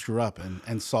they don't screw up,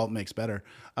 and salt makes better.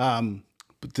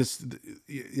 But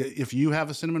if you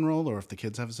have a cinnamon roll, or if the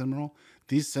kids have a cinnamon roll,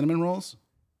 these cinnamon rolls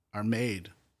are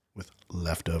made with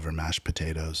leftover mashed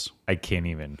potatoes. I can't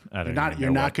even. I don't know.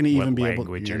 You're not going to even be able.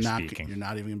 Language You're you're not. speaking. You're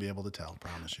not even going to be able to tell.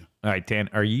 Promise you. All right, Dan.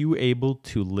 Are you able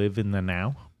to live in the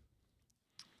now?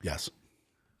 Yes.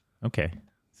 Okay.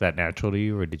 Is that natural to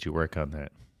you, or did you work on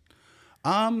that?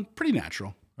 Pretty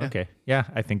natural. Yeah. Okay. Yeah,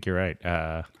 I think you're right.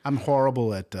 I'm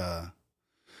horrible at. I'm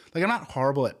not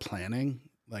horrible at planning.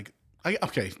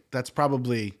 Okay, that's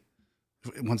probably.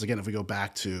 Once again, if we go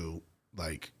back to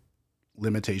like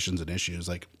limitations and issues,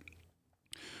 like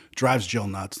drives Jill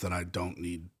nuts that I don't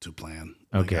need to plan.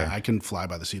 Okay. I can fly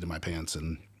by the seat of my pants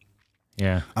and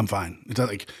Yeah. I'm fine. It's not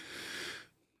like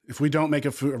if we don't make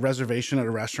a reservation at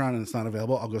a restaurant and it's not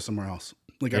available, I'll go somewhere else.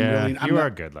 Like Yeah, I'm you not- are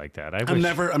good like that. I'm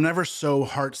never so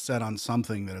heart set on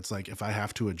something that it's like if I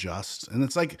have to adjust, and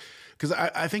it's like because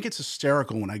I think it's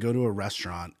hysterical when I go to a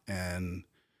restaurant and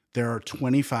there are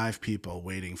 25 people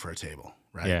waiting for a table,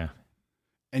 right? Yeah.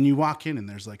 And you walk in and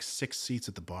there's like 6 seats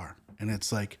at the bar, and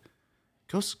it's like,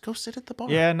 go sit at the bar.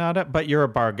 Yeah, but you're a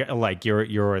bar guy, like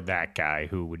you're that guy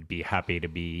who would be happy to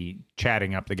be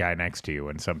chatting up the guy next to you,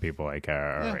 and some people like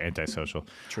are antisocial.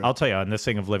 True. I'll tell you, on this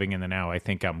thing of living in the now, I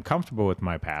think I'm comfortable with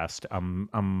my past.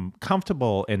 I'm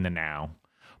comfortable in the now,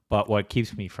 but what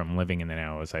keeps me from living in the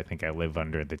now is I think I live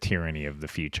under the tyranny of the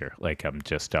future. Like I'm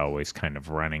just always kind of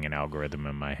running an algorithm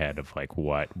in my head of like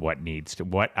what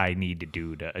I need to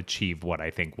do to achieve what I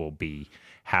think will be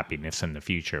happiness in the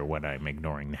future when I'm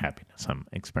ignoring the happiness I'm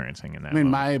experiencing in that I mean,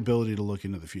 moment. my ability to look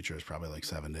into the future is probably like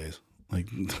 7 days. Like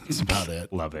that's about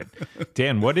it. Love it.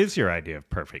 Dan, what is your idea of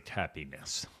perfect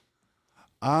happiness?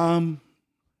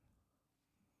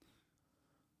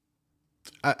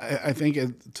 I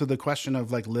think to the question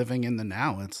of like living in the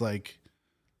now, it's like,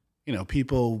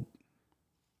 people.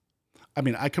 I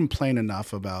mean, I complain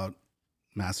enough about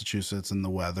Massachusetts and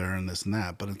the weather and this and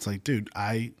that, but it's like, dude,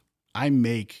 I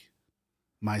make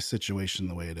my situation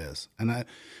the way it is, and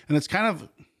it's kind of,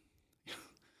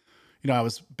 I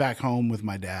was back home with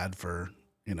my dad for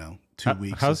 2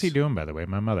 weeks. How's he doing, by the way?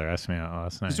 My mother asked me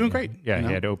last night. He's doing great. Yeah,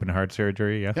 he had open heart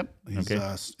surgery. Yeah. Yep.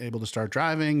 He's able to start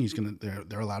driving.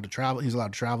 They're allowed to travel. He's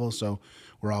allowed to travel. So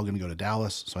we're all going to go to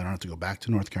Dallas. So I don't have to go back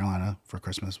to North Carolina for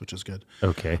Christmas, which is good.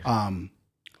 Okay.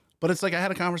 But it's like I had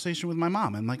a conversation with my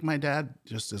mom, and like my dad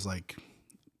just is like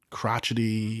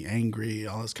crotchety, angry,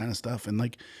 all this kind of stuff. And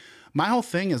like my whole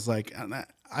thing is like,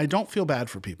 I don't feel bad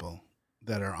for people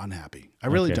that are unhappy. I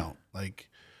really don't. Like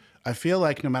I feel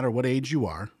like no matter what age you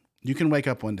are, you can wake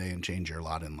up one day and change your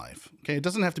lot in life. Okay. It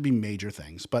doesn't have to be major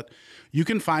things, but you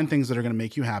can find things that are going to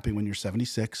make you happy when you're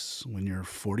 76, when you're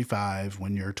 45,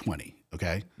 when you're 20.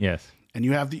 Okay. Yes. And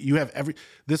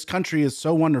this country is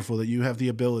so wonderful that you have the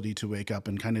ability to wake up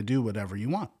and kind of do whatever you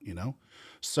want,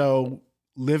 So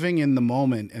living in the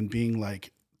moment and being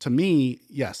like, to me,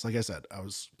 yes, like I said, I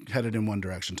was headed in one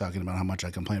direction talking about how much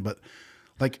I complain, but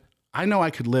like, I know I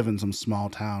could live in some small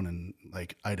town in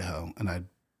like Idaho and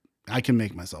I can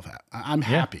make myself happy. I'm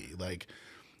happy. Like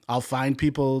I'll find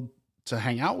people to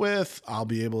hang out with. I'll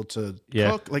be able to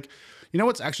cook. Like,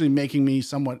 what's actually making me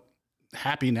somewhat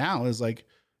happy now is like,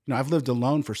 I've lived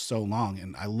alone for so long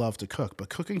and I love to cook, but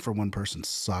cooking for one person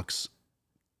sucks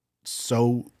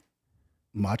so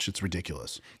much. It's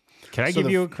ridiculous. Can I give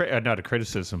you not a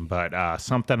criticism, but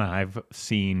something I've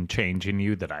seen change in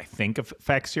you that I think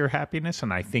affects your happiness,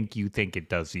 and I think you think it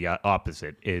does the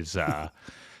opposite, is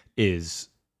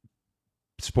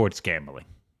sports gambling.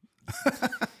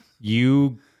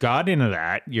 You got into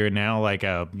that. You're now like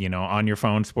a, on your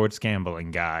phone sports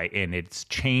gambling guy, and it's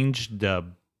changed the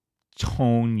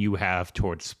tone you have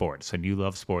towards sports, and you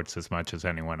love sports as much as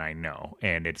anyone I know.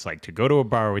 And it's like to go to a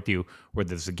bar with you where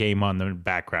there's a game on the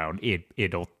background,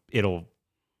 it'll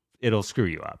screw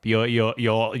you up.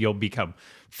 You'll become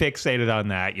fixated on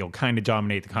that. You'll kind of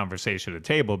dominate the conversation at the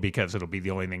table because it'll be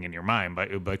the only thing in your mind. But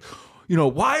it'll be like,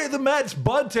 why are the Mets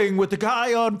bunting with the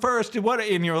guy on first?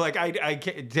 And you're like, I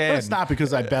can't. Dan. But it's not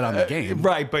because I bet on the game,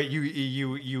 right? But your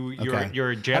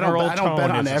general I don't tone bet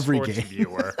on as every a sports game.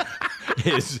 viewer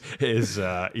is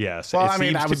yes. Well, it I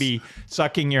mean, seems to be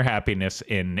sucking your happiness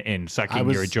in sucking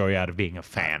your joy out of being a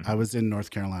fan. I was in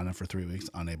North Carolina for 3 weeks,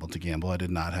 unable to gamble. I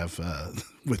did not have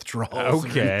withdrawals.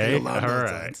 Okay, all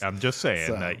right. Sense. I'm just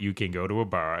saying that you can go to a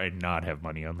bar and not have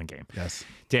money on the game. Yes.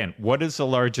 Dan, what is the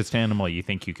largest animal you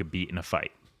think you could beat in a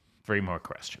fight? 3 more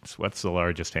questions. What's the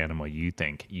largest animal you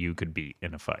think you could beat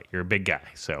in a fight? You're a big guy,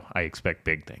 so I expect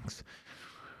big things.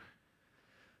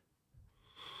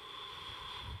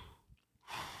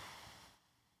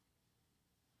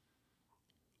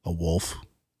 A wolf.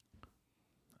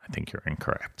 I think you're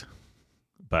incorrect.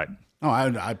 But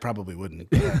I probably wouldn't.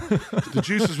 The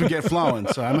juices would get flowing,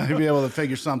 so I might be able to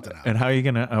figure something out. and how are you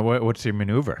gonna? What's your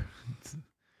maneuver?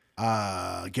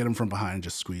 Get him from behind and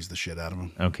just squeeze the shit out of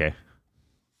him. Okay.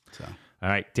 So. All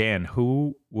right, Dan,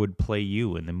 who would play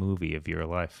you in the movie of your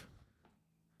life?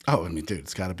 Oh, I mean, dude,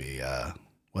 it's got to be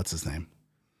what's his name?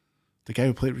 The guy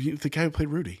who played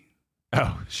Rudy.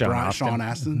 Oh, Sean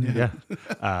Astin. Yeah.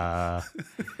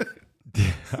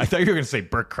 I thought you were going to say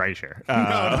Burt Kreischer.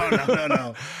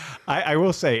 No. I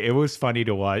will say it was funny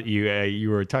to watch. You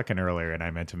were talking earlier, and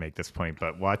I meant to make this point,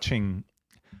 but watching,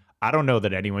 I don't know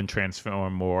that anyone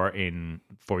transformed more in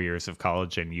 4 years of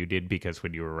college than you did, because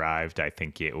when you arrived, I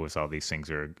think it was all these things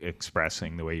were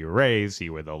expressing the way you were raised.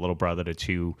 You were the little brother to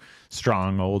two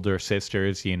strong older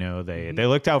sisters. You know, they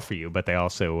looked out for you, but they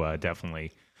also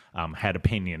definitely had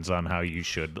opinions on how you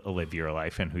should live your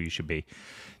life and who you should be.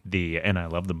 And I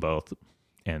love them both,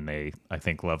 and they, I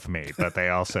think, love me, but they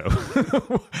also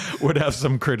would have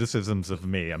some criticisms of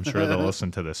me. I'm sure they'll listen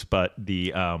to this, but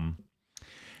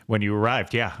when you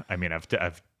arrived, I mean,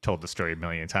 I've told the story a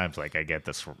million times. Like, I get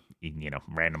this,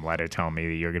 random letter telling me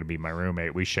that you're going to be my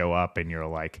roommate. We show up, and you're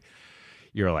like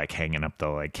hanging up the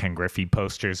like Ken Griffey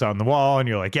posters on the wall, and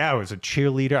you're like, yeah, I was a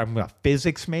cheerleader. I'm a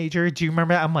physics major. Do you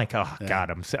remember that? I'm like, oh God,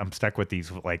 I'm stuck with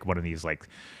these, like one of these like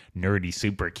nerdy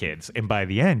super kids. And by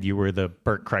the end, you were the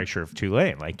Burt Kreischer of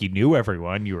Tulane. Like, you knew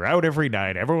everyone. You were out every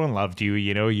night. Everyone loved you.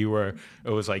 You know, it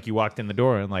was like you walked in the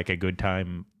door and like a good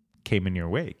time came in your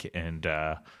wake. And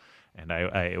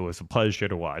it was a pleasure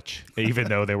to watch, even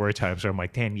though there were times where I'm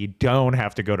like, Dan, you don't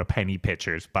have to go to Penny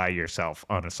Pictures by yourself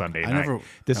on a Sunday night.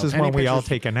 This is when we all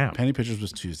take a nap. Penny Pictures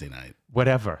was Tuesday night.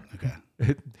 Whatever.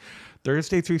 Okay.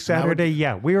 Thursday through Saturday,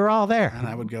 we were all there. And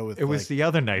I would go with it was the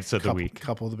other nights of the week.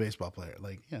 Couple of the baseball player.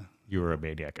 Like, yeah. You were a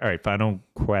maniac. All right, final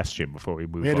question before we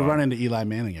move on. We had to run into Eli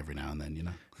Manning every now and then, you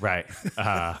know. Right.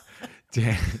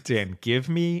 Dan, give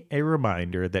me a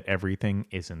reminder that everything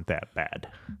isn't that bad.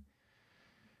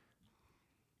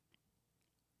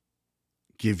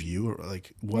 Give you, or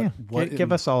like what? Yeah,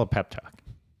 give us all a pep talk.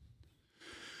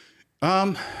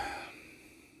 No,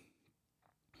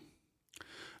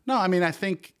 I mean, I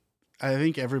think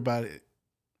everybody,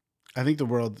 I think the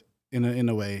world in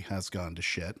a way has gone to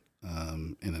shit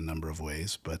in a number of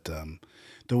ways, but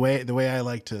the way I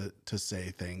like to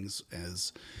say things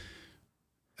is,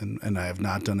 and I have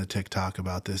not done a TikTok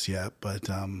about this yet, but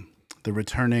the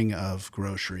returning of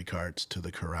grocery carts to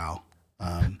the corral.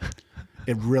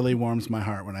 It really warms my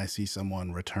heart when I see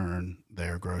someone return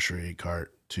their grocery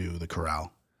cart to the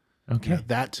corral. Okay.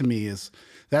 That to me is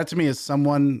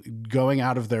someone going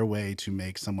out of their way to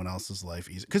make someone else's life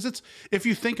easy. Because if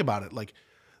you think about it, like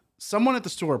someone at the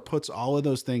store puts all of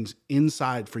those things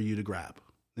inside for you to grab.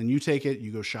 Then you take it,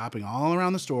 you go shopping all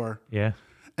around the store. Yeah.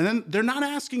 And then they're not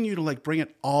asking you to like bring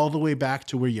it all the way back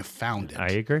to where you found it. I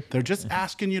agree. They're just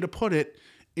asking you to put it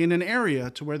in an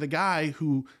area to where the guy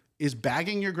who is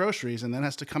bagging your groceries and then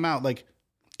has to come out, like,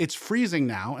 it's freezing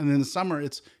now, and in the summer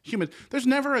it's humid. There's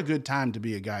never a good time to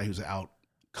be a guy who's out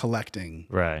collecting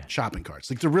shopping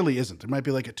carts. Like, there really isn't. There might be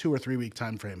like a 2 or 3 week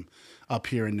time frame up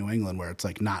here in New England where it's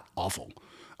like not awful.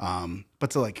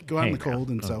 But to like go out in the cold,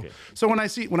 and so when I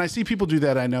see people do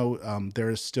that, I know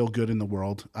there is still good in the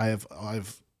world. I've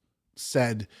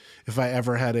said if I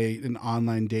ever had an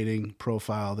online dating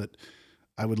profile that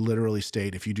I would literally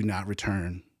state, if you do not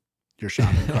return your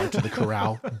shopping cart to the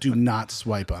corral, do not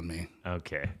swipe on me.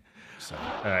 Okay. So,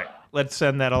 all right, let's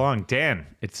send that along. Dan,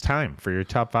 it's time for your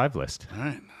top 5 list. All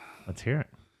right, let's hear it.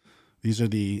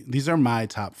 These are my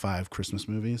top 5 Christmas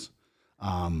movies,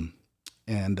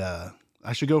 and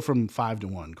I should go from 5 to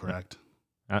 1, correct?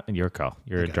 Your call.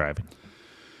 You're driving.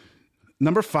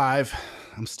 Number 5.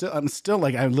 I'm still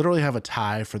like, I literally have a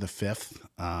tie for the 5th,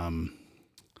 and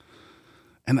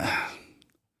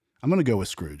I'm gonna go with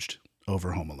Scrooged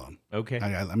over Home Alone. Okay.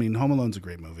 I mean, Home Alone's a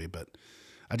great movie, but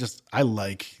I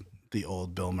like the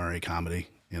old Bill Murray comedy,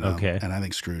 you know. Okay. And I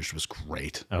think Scrooged was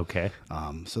great. Okay.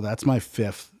 So that's my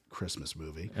 5th Christmas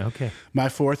movie. Okay. My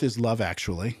 4th is Love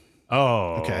Actually.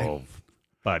 Oh. Okay.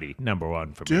 Buddy, number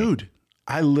 1 for me. Dude,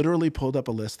 I literally pulled up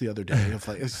a list the other day of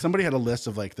like, somebody had a list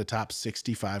of like the top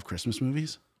 65 Christmas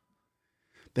movies.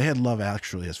 They had Love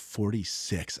Actually as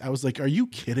 46. I was like, are you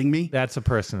kidding me? That's a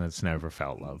person that's never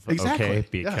felt love. Exactly. Okay?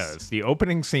 Because the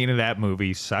opening scene of that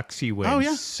movie sucks you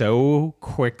in so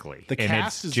quickly. The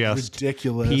cast is just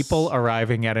ridiculous. People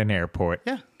arriving at an airport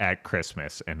at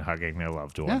Christmas and hugging their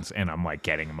loved ones. And I'm like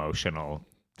getting emotional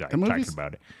talking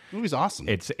about it. The movie's awesome.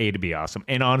 It's A to be awesome.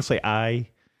 And honestly,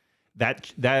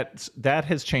 that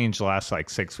has changed the last like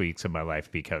 6 weeks of my life,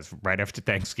 because right after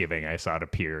Thanksgiving I saw it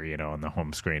appear, you know, on the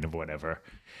home screen of whatever,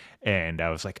 and I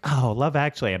was like, oh, Love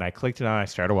Actually, and I clicked it on, I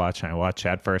started watching, I watched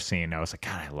that first scene, I was like,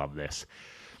 God, I love this.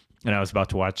 and I was about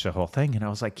to watch the whole thing, and I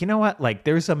was like, you know what? Like,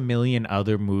 there's a million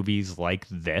other movies like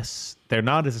this. They're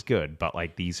not as good, but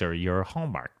like these are your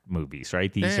Hallmark movies,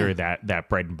 right? These are that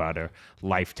bread and butter,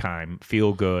 Lifetime,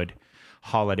 feel good,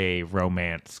 holiday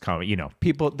romance comedy. You know,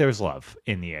 people. There's love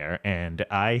in the air, and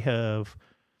and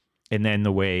then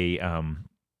the way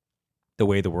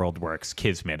the world works,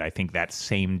 Kismet. I think that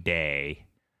same day.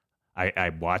 I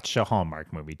watched a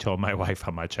Hallmark movie, told my wife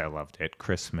how much I loved it,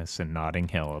 Christmas in Notting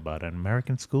Hill, about an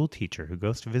American school teacher who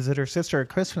goes to visit her sister at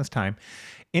Christmas time,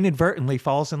 inadvertently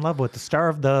falls in love with the star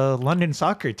of the London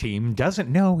soccer team, doesn't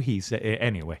know he's...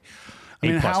 Anyway. I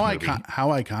mean, how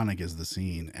iconic is the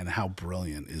scene, and how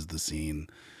brilliant is the scene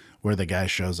where the guy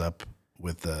shows up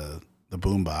with the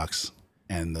boombox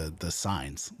and the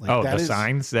signs. Like, the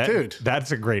signs? Dude.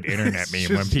 That's a great internet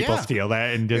meme when people steal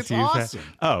that and just it's use awesome.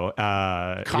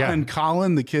 that. And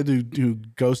Colin, the kid who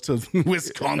goes to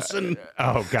Wisconsin.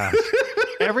 Oh, gosh.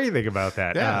 Everything about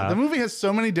that. Yeah, the movie has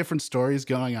so many different stories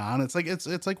going on. It's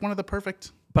like one of the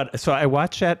perfect... But so I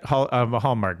watched that a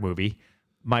Hallmark movie.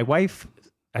 My wife,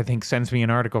 I think, sends me an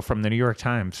article from the New York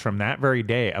Times from that very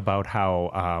day about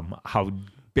how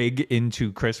big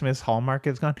into Christmas Hallmark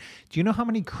has gone. Do you know how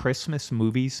many Christmas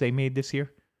movies they made this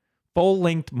year?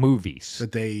 Full-length movies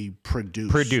that they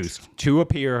produced to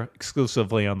appear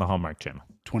exclusively on the Hallmark Channel.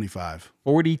 25.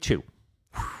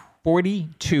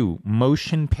 42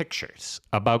 motion pictures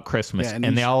about Christmas, Yeah,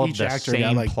 and they all have the actor same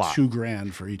got like plot.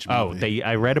 $2,000 for each movie.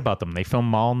 I read about them. They film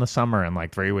them all in the summer in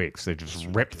like 3 weeks. They just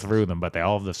ripped through them, but they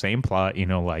all have the same plot. You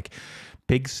know, like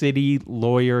big city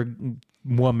lawyer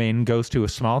woman goes to a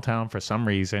small town for some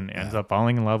reason, ends up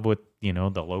falling in love with, you know,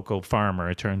 the local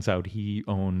farmer. It turns out he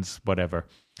owns whatever.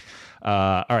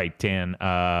 All right, Dan.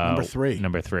 Number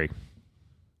three.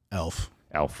 Elf.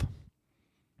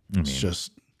 It's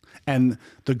just... And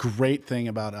the great thing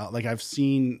about Elf, like I've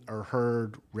seen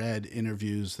or read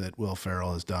interviews that Will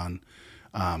Ferrell has done.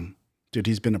 Dude,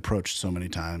 he's been approached so many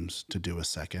times to do a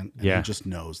second. And he just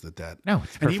knows that. No,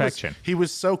 it's perfection. He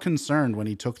was so concerned when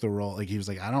he took the role. Like he was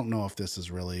like, I don't know if this is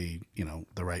really, you know,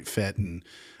 the right fit. And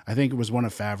I think it was one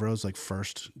of Favreau's like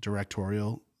first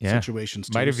directorial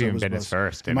situations. Might have even been his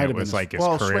first. It might have been his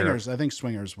career. Swingers. I think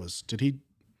Swingers was. Did he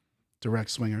direct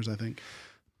Swingers? I think.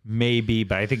 Maybe,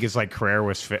 but I think his like career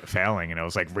was failing, and I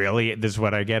was like, really, this is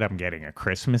what I get? I'm getting a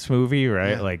Christmas movie,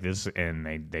 right? Yeah. Like this, and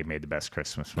they made the best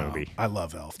Christmas movie. I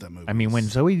love Elf. That movie. I mean, when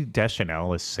Zoe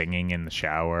Deschanel is singing in the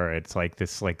shower, it's like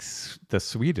this, like the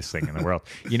sweetest thing in the world.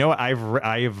 You know what?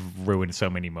 I have ruined so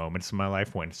many moments in my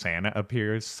life when Santa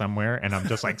appears somewhere, and I'm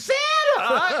just like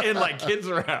Santa, and like kids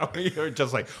around me are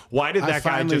just like, why did that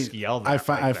guy just yell that?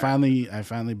 I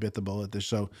finally bit the bullet.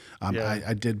 So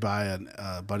I did buy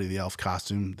a Buddy the Elf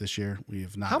costume this year. We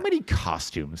have not. How many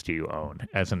costumes do you own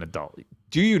as an adult?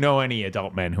 Do you know any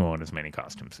adult men who own as many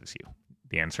costumes as you?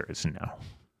 The answer is no.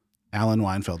 Alan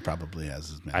Weinfeld probably has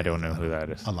as many. I don't know who that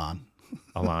is. Alon.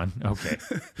 Okay.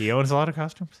 He owns a lot of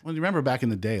costumes? Well, you remember back in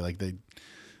the day, like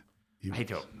I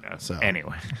don't know. So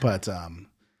anyway. But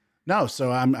no,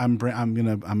 so I'm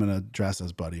gonna dress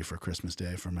as Buddy for Christmas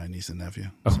Day for my niece and nephew.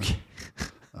 Okay.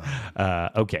 So,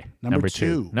 okay. Number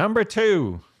two. Number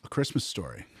two. A Christmas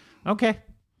Story. Okay.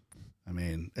 I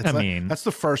mean, that's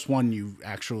the first one you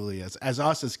actually, as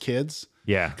us as kids.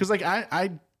 Yeah. Because like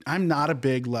I'm not a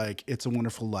big like It's a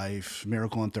Wonderful Life,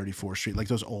 Miracle on 34th Street, like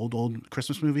those old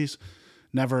Christmas movies.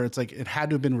 Never. It's like it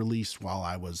had to have been released while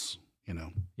I was, you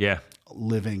know,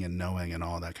 living and knowing and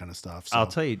all that kind of stuff. So. I'll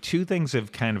tell you, two things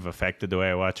have kind of affected the way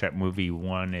I watch that movie.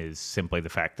 One is simply the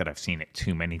fact that I've seen it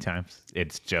too many times.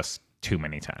 It's just too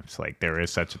many times. Like there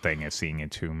is such a thing as seeing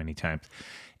it too many times.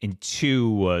 And two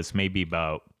was maybe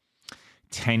about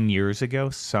 10 years ago,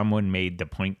 someone made the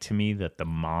point to me that the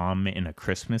mom in A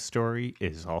Christmas Story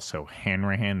is also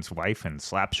Hanrahan's wife in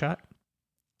Slapshot,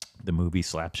 the movie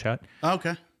Slapshot. Oh,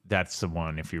 okay. That's the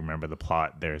one, if you remember the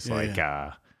plot. There's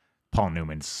Paul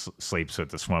Newman sleeps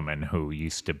with this woman who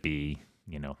used to be,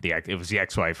 you know, it was the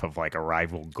ex-wife of like a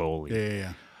rival goalie.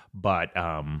 Yeah. But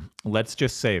let's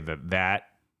just say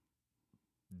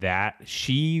that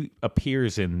she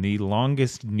appears in the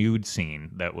longest nude scene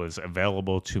that was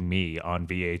available to me on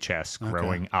VHS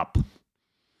growing up.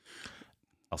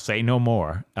 I'll say no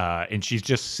more. And she's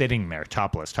just sitting there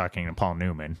topless talking to Paul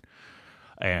Newman.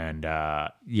 And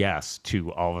yes,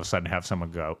 to all of a sudden have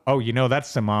someone go, oh, you know,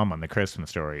 that's the mom on The Christmas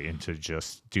Story. And to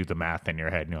just do the math in your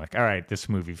head. And you're like, all right, this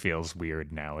movie feels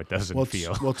weird now. It doesn't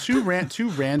feel. Well, two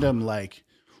random like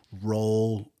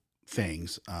role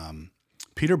things.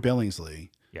 Peter Billingsley.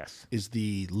 Yes. Is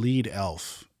the lead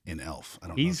elf in Elf. I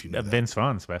don't know He's if you know that. Vince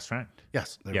Vaughn's best friend.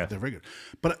 Yes, they're, Yeah. they're very good.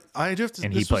 But I just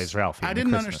And he plays Ralphie I in The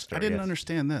didn't Christmas Story, I didn't yes.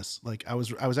 understand this. Like I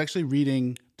was actually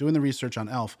doing the research on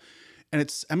Elf, and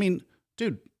it's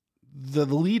dude, the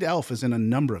lead elf is in a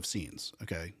number of scenes.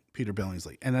 Okay, Peter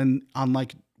Billingsley, and then on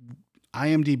like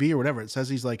IMDb or whatever, it says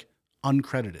he's like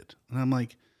uncredited, and I'm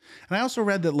like, and I also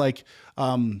read that like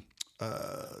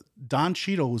Don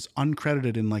Cheadle was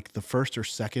uncredited in like the first or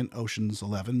second Ocean's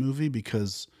 11 movie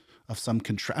because of some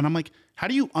contract. And I'm like, how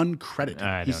do you uncredit him?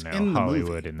 I He's don't know. in the Hollywood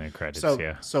movie. in their credits, So,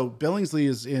 yeah. so Billingsley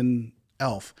is in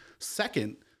Elf.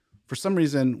 Second, for some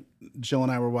reason, Jill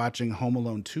and I were watching Home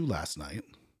Alone 2 last night.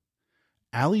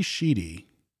 Ali Sheedy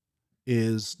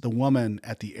is the woman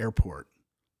at the airport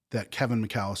that Kevin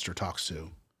McAllister talks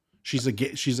to. She's a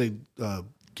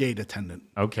gate attendant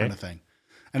Okay. kind of thing.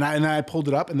 And I pulled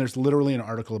it up, and there's literally an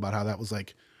article about how that was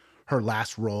like her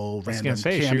last role. I was going to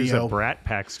say, cameo. she was a Brat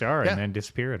Pack star Yeah. and then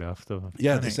disappeared off the...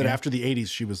 Yeah, they said after the 80s,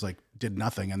 she was like, did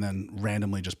nothing, and then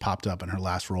randomly just popped up, and her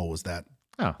last role was that.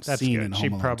 Oh, that's scene good. in She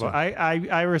Home Alone probably... 2.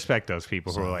 I respect those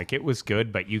people who are like, it was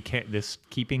good, but you can't...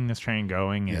 Keeping this train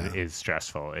going is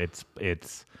stressful.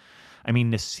 It's... I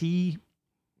mean, to see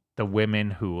the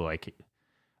women who like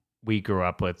we grew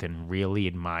up with and really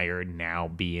admired now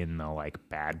be in the like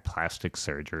bad plastic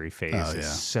surgery phase is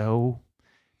so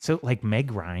like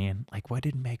Meg Ryan. Like, what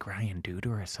did Meg Ryan do to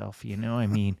herself? You know, I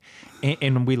mean,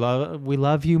 and we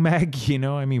love you, Meg. You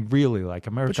know, I mean, really, like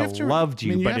America loved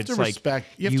you, but it's like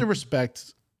you have to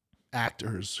respect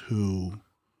actors who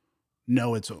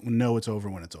know it's over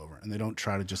when it's over, and they don't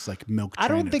try to just like milk. I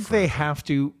don't think they have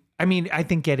to. I mean, I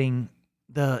think getting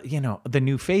the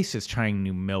new face is trying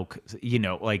to milk,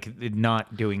 like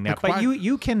not doing that. Like, but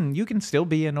you can still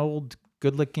be an old,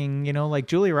 good looking, like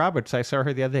Julia Roberts. I saw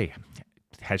her the other day.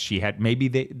 Has she had, maybe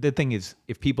the thing is,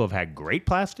 if people have had great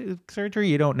plastic surgery,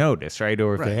 you don't notice, right?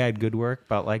 Or if they had good work,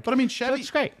 but I mean, Chevy, it's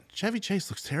great. Chevy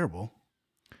Chase looks terrible.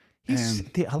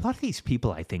 A lot of these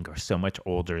people, I think, are so much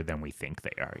older than we think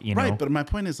they are. You know, right? But my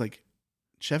point is, like,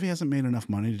 Chevy hasn't made enough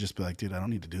money to just be like, dude, I don't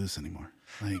need to do this anymore.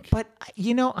 Like, but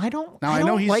I don't. Now I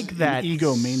know he's like that an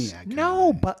egomaniac.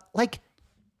 No, but like,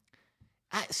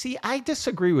 I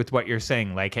disagree with what you're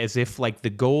saying. Like, as if like the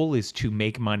goal is to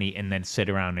make money and then sit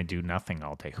around and do nothing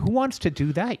all day. Who wants to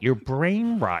do that? Your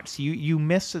brain rots. You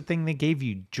miss the thing that gave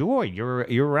you joy. You're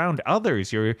around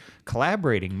others. You're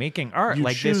collaborating, making art. You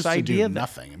like choose this to idea do that,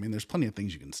 nothing. I mean, there's plenty of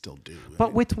things you can still do.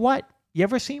 but with what? You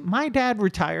ever seen my dad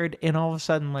retired and all of a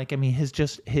sudden, like, I mean,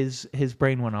 his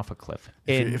brain went off a cliff.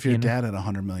 If your dad had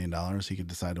 $100 million, he could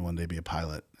decide to one day be a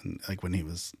pilot, and like when he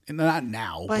was not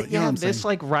now, but you know what I'm this saying?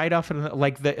 like right off of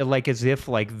like as if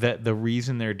like the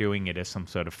reason they're doing it is some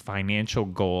sort of financial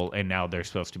goal, and now they're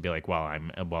supposed to be like, well,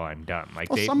 I'm done.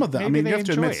 Like, Well, some of them. I maybe mean, they you have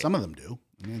to enjoy admit, it. some of them do.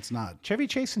 I mean, it's not. Chevy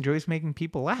Chase enjoys making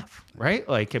people laugh, right?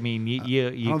 Like, I mean, you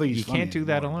don't think he's you funny can't do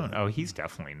that anymore, alone. but- Oh, he's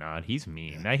definitely not. He's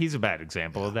mean. Now, he's a bad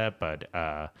example of that, but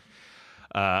all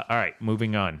right,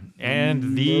 moving on.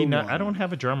 And I don't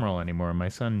have a drum roll anymore. My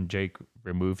son Jake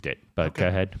removed it, but go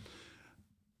ahead.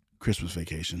 Christmas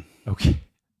Vacation. Okay.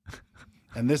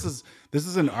 And this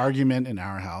is an argument in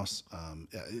our house.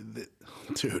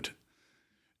 Dude,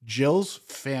 Jill's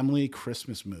family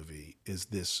Christmas movie is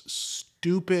this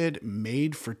stupid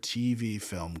made-for-TV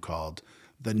film called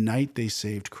The Night They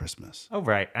Saved Christmas. Oh,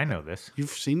 right. I know this. You've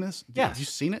seen this? Yes. Have you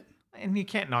seen it? And you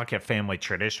can't knock at family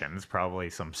traditions. Probably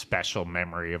some special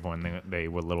memory of when they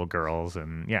were little girls.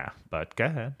 And yeah, but go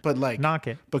ahead. But like, knock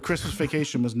it. But Christmas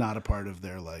Vacation was not a part of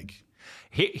their like.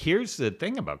 Here's the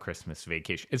thing about Christmas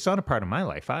Vacation. It's not a part of my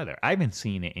life either. I haven't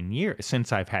seen it in years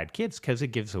since I've had kids because it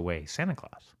gives away Santa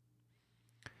Claus.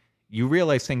 You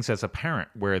realize things as a parent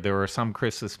where there are some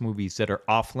Christmas movies that are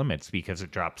off limits because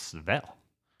it drops the veil.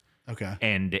 Okay.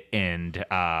 And the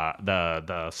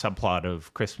subplot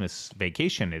of Christmas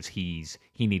Vacation is he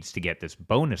needs to get this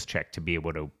bonus check to be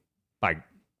able to buy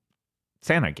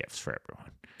Santa gifts for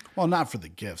everyone. Well, not for the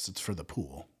gifts; it's for the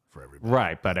pool for everybody.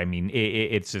 Right, but I mean,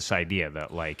 it's this idea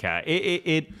that like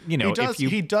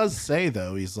he does say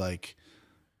though, he's like,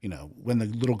 when the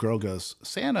little girl goes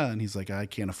Santa, and he's like, I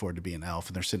can't afford to be an elf,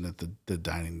 and they're sitting at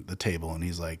the table, and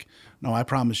he's like, no, I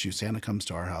promise you, Santa comes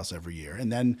to our house every year.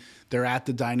 And then they're at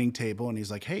the dining table, and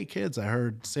he's like, hey kids, I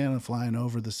heard Santa flying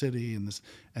over the city,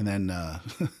 and then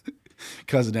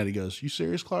cousin Eddie goes, you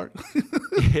serious, Clark?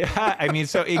 Yeah, I mean,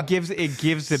 so it gives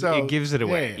it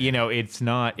away.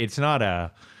 Yeah.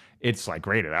 It's like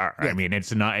rated R. Yeah. I mean,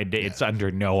 it's not. It's under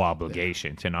no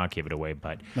obligation to not give it away.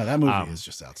 But No, that movie is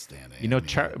just outstanding.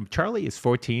 Charlie is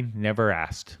 14. Never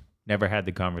asked. Never had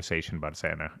the conversation about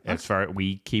Santa. As far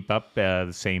we keep up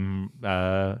the same.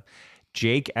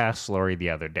 Jake asked Lori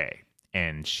the other day,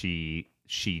 and she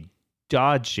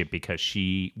dodged it because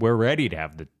we're ready to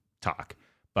have the talk,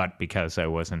 but because I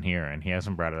wasn't here and he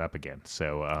hasn't brought it up again.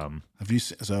 So,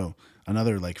 so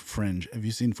another like fringe. Have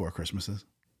you seen Four Christmases?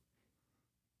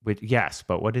 yes,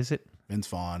 but what is it? Vince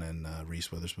Vaughn and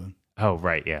Reese Witherspoon. Oh,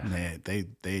 right. Yeah. And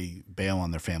they bail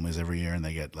on their families every year, and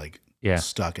they get like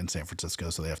stuck in San Francisco,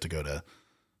 so they have to go to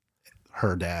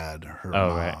her dad, her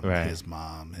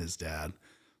mom, his dad.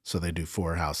 So they do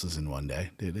 4 houses in one day.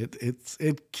 Dude,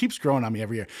 it keeps growing on me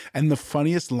every year. And the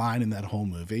funniest line in that whole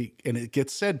movie, and it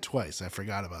gets said twice. I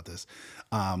forgot about this.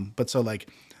 But so like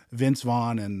Vince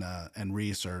Vaughn and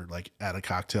Reese are like at a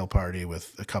cocktail party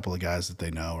with a couple of guys that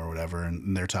they know or whatever,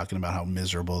 and they're talking about how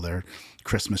miserable their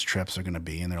Christmas trips are going to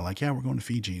be. And they're like, "Yeah, we're going to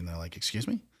Fiji." And they're like, "Excuse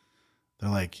me?" They're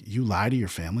like, "You lie to your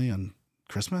family on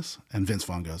Christmas?" And Vince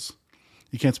Vaughn goes,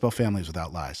 "You can't spell families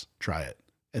without lies. Try it."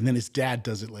 And then his dad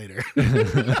does it later.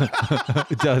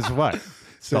 It does what?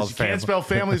 Says you can't spell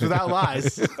families without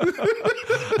lies.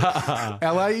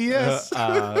 Lies.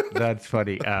 That's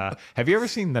funny. Have you ever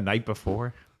seen The Night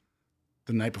Before?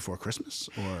 The Night Before Christmas,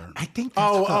 or I think.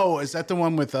 That's is that the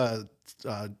one with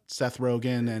Seth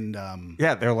Rogen and?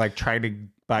 Yeah, they're like trying to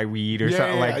buy weed or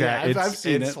something like that. Yeah, I've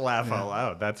seen it. It's laugh out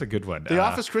loud. That's a good one. The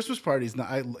Office Christmas Party is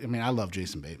not. I mean, I love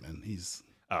Jason Bateman. He's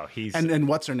and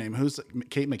what's her name? Who's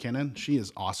Kate McKinnon? She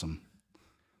is awesome.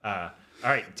 All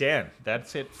right, Dan.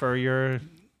 That's it for your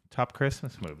top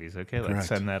Christmas movies. Okay, let's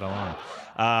send that along.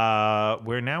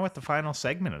 We're now at the final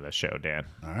segment of the show, Dan.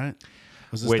 All right.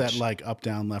 Was this that like up,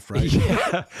 down, left, right?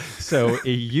 Yeah. So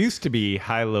it used to be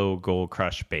high, low, gold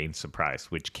crush, Bane,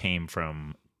 surprise, which came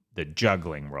from the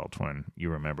juggling world when you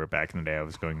remember back in the day I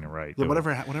was going to write.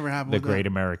 Whatever happened. The Great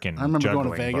American. I remember going to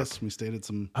Juggling Vegas. book. We stayed at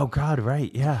some. Oh God,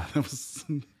 right? Yeah.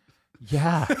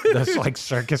 Yeah, that's like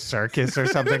circus or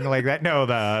something like that. No,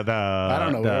 I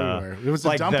don't know where we were. It was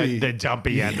like dumpy. the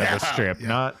dumpy end of the strip, yeah.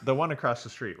 not the one across the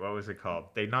street. What was it called?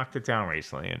 They knocked it down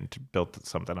recently and built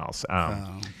something else.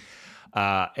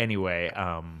 Anyway,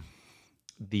 at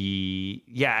the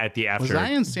after. Was I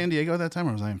in San Diego at that time,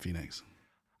 or was I in Phoenix?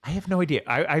 I have no idea.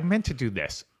 I meant to do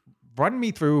this. Run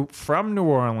me through from New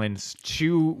Orleans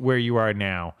to where you are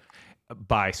now.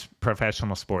 By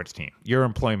professional sports team, your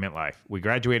employment life. We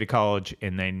graduated college,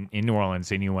 and then in New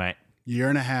Orleans, and you went 1.5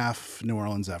 years New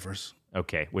Orleans Zephyrs.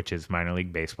 Okay, which is minor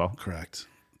league baseball. Correct.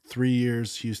 3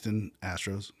 years Houston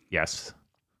Astros. Yes.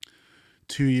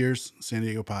 2 years San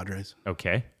Diego Padres.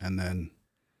 Okay. And then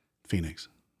Phoenix.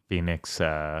 Phoenix.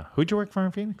 Who'd you work for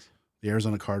in Phoenix? The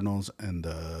Arizona Cardinals and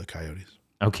the Coyotes.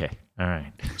 Okay. All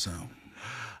right. So.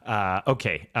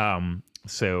 Okay.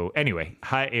 So anyway,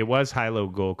 it was high, low,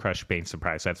 gold crush, Bane,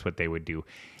 surprise. That's what they would do.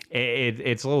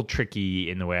 It's a little tricky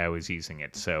in the way I was using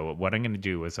it. So what I'm going to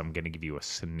do is I'm going to give you a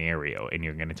scenario, and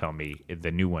you're going to tell me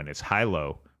the new one is high,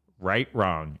 low, right,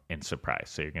 wrong, and surprise.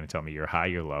 So you're going to tell me your high,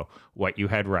 your low, what you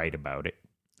had right about it,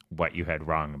 what you had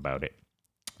wrong about it,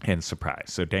 and surprise.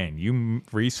 So Dan, you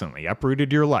recently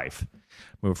uprooted your life,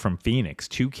 moved from Phoenix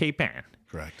to Cape Ann.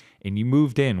 Correct. And you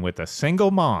moved in with a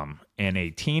single mom and a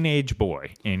teenage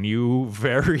boy, and you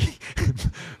very,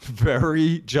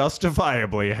 very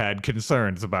justifiably had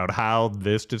concerns about how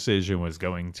this decision was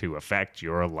going to affect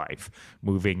your life,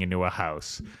 moving into a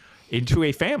house, into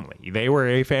a family. They were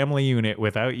a family unit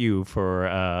without you for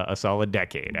a solid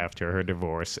decade after her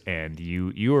divorce, and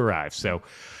you arrived. So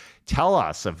tell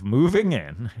us of moving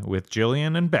in with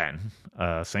Jillian and Ben,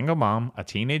 a single mom, a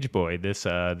teenage boy. This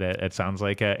that it sounds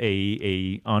like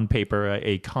a on paper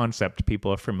a concept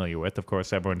people are familiar with. Of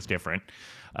course, everyone's different,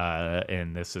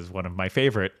 and this is one of my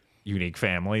favorite unique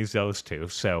families. Those two.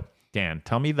 So, Dan,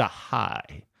 tell me the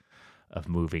high of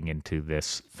moving into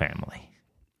this family.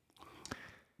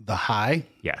 The high?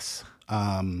 Yes.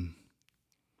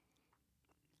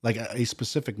 Like a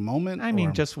specific moment? I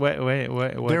mean, just what?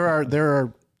 There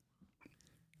are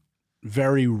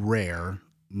very rare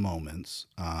moments,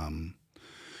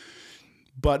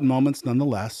 but moments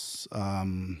nonetheless,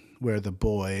 where the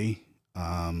boy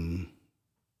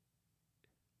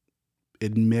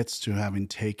admits to having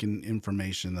taken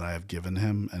information that I have given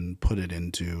him and put it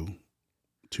into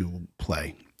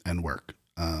play and work.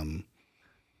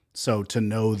 So to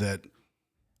know that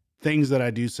things that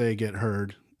I do say get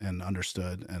heard and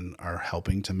understood and are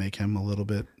helping to make him a little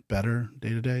bit better day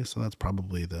to day. So that's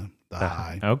probably the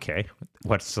high. Okay.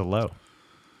 What's the low?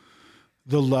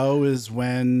 The low is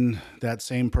when that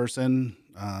same person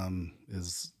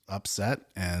is upset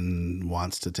and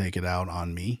wants to take it out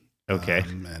on me. Okay.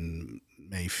 And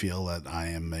may feel that I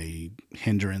am a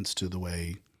hindrance to the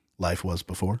way life was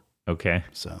before. Okay.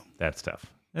 So that's tough.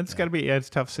 It's got to be, it's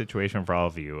a tough situation for all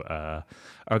of you.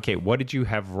 Okay. What did you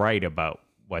have right about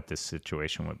what this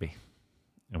situation would be?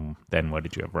 And then what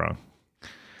did you have wrong?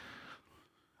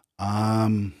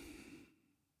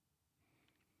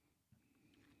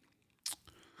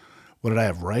 What did I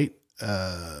have right?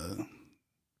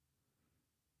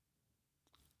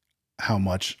 How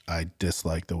much I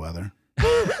dislike the weather.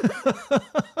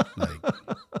 Like,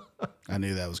 I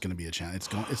knew that was going to be a challenge.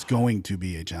 It's going to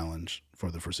be a challenge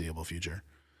for the foreseeable future.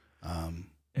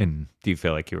 And do you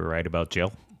feel like you were right about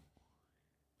Jill?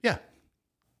 Yeah.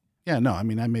 Yeah, no, I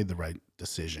mean, I made the right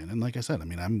decision. And like I said, I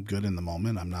mean, I'm good in the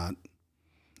moment. I'm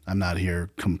not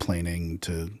here complaining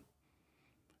to,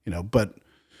 but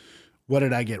what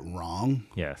did I get wrong?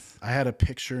 Yes. I had a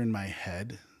picture in my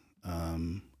head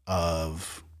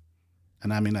of,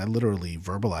 and I mean, I literally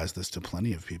verbalized this to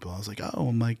plenty of people. I was like,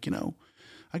 I'm like,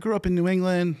 I grew up in New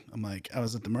England. I'm like, I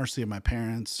was at the mercy of my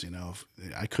parents. If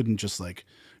I couldn't just like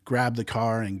grab the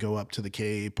car and go up to the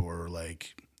Cape or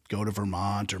like go to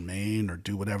Vermont or Maine or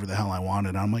do whatever the hell I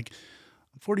wanted. I'm like,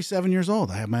 I'm 47 years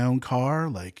old. I have my own car.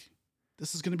 Like,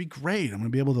 this is going to be great. I'm going to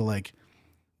be able to like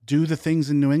do the things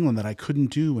in New England that I couldn't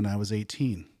do when I was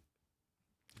 18.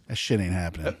 That shit ain't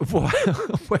happening.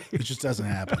 It just doesn't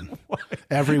happen.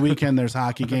 Every weekend there's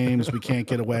hockey games. We can't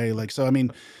get away. Like, so I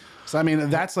mean,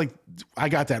 that's like, I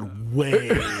got that way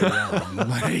wrong.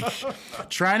 Like,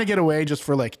 trying to get away just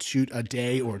for like a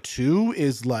day or two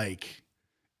is like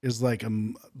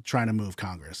I'm trying to move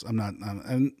Congress. And I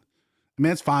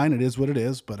mean, it's fine. It is what it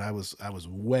is. But I was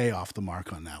way off the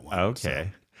mark on that one. Okay.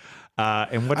 So.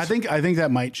 And what I think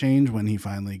that might change when he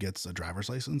finally gets a driver's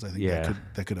license. I think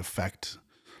that could affect.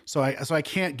 So I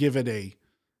can't give it a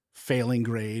failing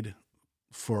grade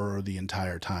for the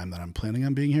entire time that I'm planning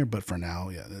on being here. But for now,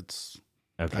 yeah, it's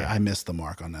okay. I missed the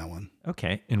mark on that one.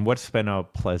 Okay. And what's been a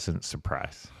pleasant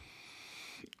surprise?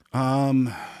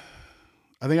 I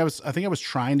think I was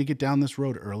trying to get down this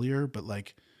road earlier, but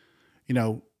like,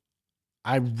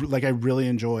 I really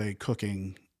enjoy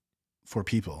cooking for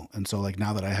people. And so like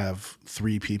now that I have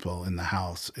 3 people in the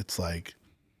house, it's like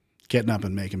getting up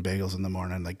and making bagels in the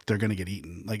morning, like they're going to get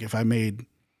eaten. Like if I made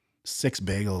 6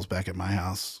 bagels back at my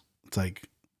house, it's like,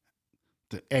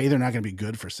 they're not going to be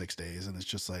good for 6 days. And it's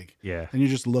just like, yeah. And you're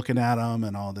just looking at them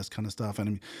and all this kind of stuff. And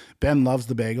I mean, Ben loves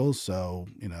the bagels. So,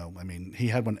 I mean, he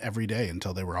had one every day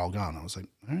until they were all gone. I was like,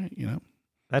 all right,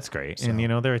 That's great. So,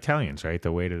 and, they're Italians, right?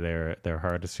 The weight of their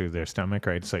heart is through their stomach,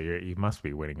 right? So you must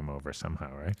be winning them over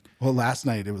somehow, right? Well, last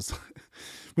night it was,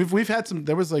 we've had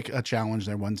there was like a challenge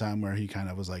there one time where he kind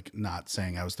of was like not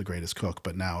saying I was the greatest cook,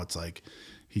 but now it's like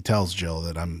he tells Jill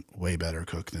that I'm way better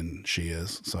cook than she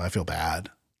is. So I feel bad.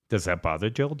 Does that bother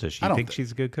Jill? Does she think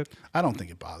she's a good cook? I don't think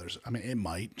it bothers. I mean, it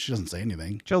might. She doesn't say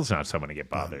anything. Jill's not someone to get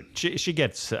bothered. She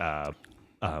gets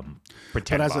pretend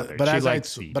bothered. But as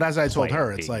I told player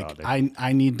her, it's being like bothered.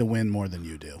 I need to win more than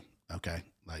you do. Okay,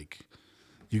 like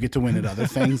you get to win at other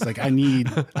things. Like I need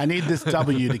this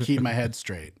W to keep my head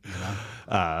straight.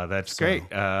 That's great.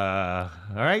 All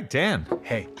right, Dan.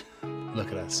 Hey,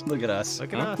 look at us. Look at us.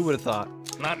 Look at us. Who would have thought?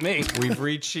 Not me. We've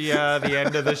reached the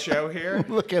end of the show here.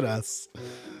 Look at us.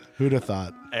 Who'd have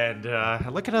thought? And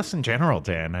look at us in general,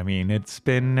 Dan. I mean, it's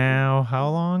been now how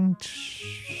long?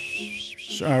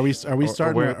 Are we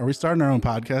starting our own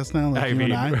podcast now? Like you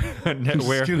and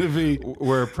I?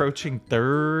 We're approaching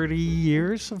 30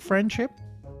 years of friendship.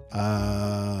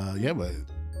 Yeah, but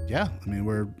yeah, I mean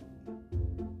we're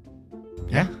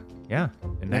yeah.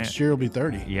 And next year will be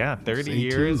 30. Yeah, 30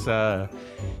 years.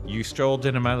 You strolled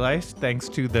into my life thanks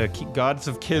to the gods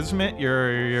of Kismet.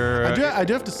 I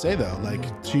do have to say though,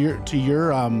 like to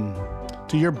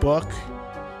your book,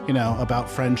 about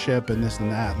friendship and this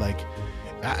and that, like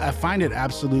I find it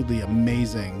absolutely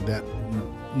amazing that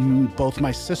both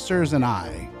my sisters and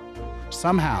I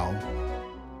somehow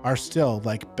are still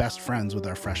like best friends with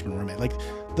our freshman roommate. Like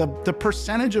the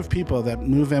percentage of people that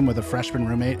move in with a freshman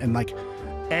roommate and like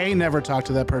never talk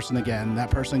to that person again. That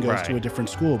person goes to a different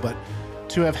school, but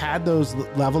to have had those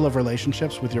level of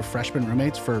relationships with your freshman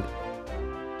roommates for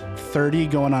 30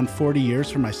 going on 40 years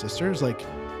for my sisters, like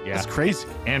it's crazy.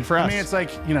 And for us, I mean, it's like,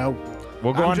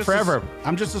 we'll go on forever.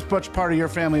 I'm just as much part of your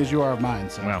family as you are of mine.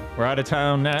 So. Well, we're out of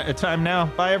time now.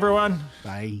 Bye, everyone.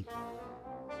 Bye.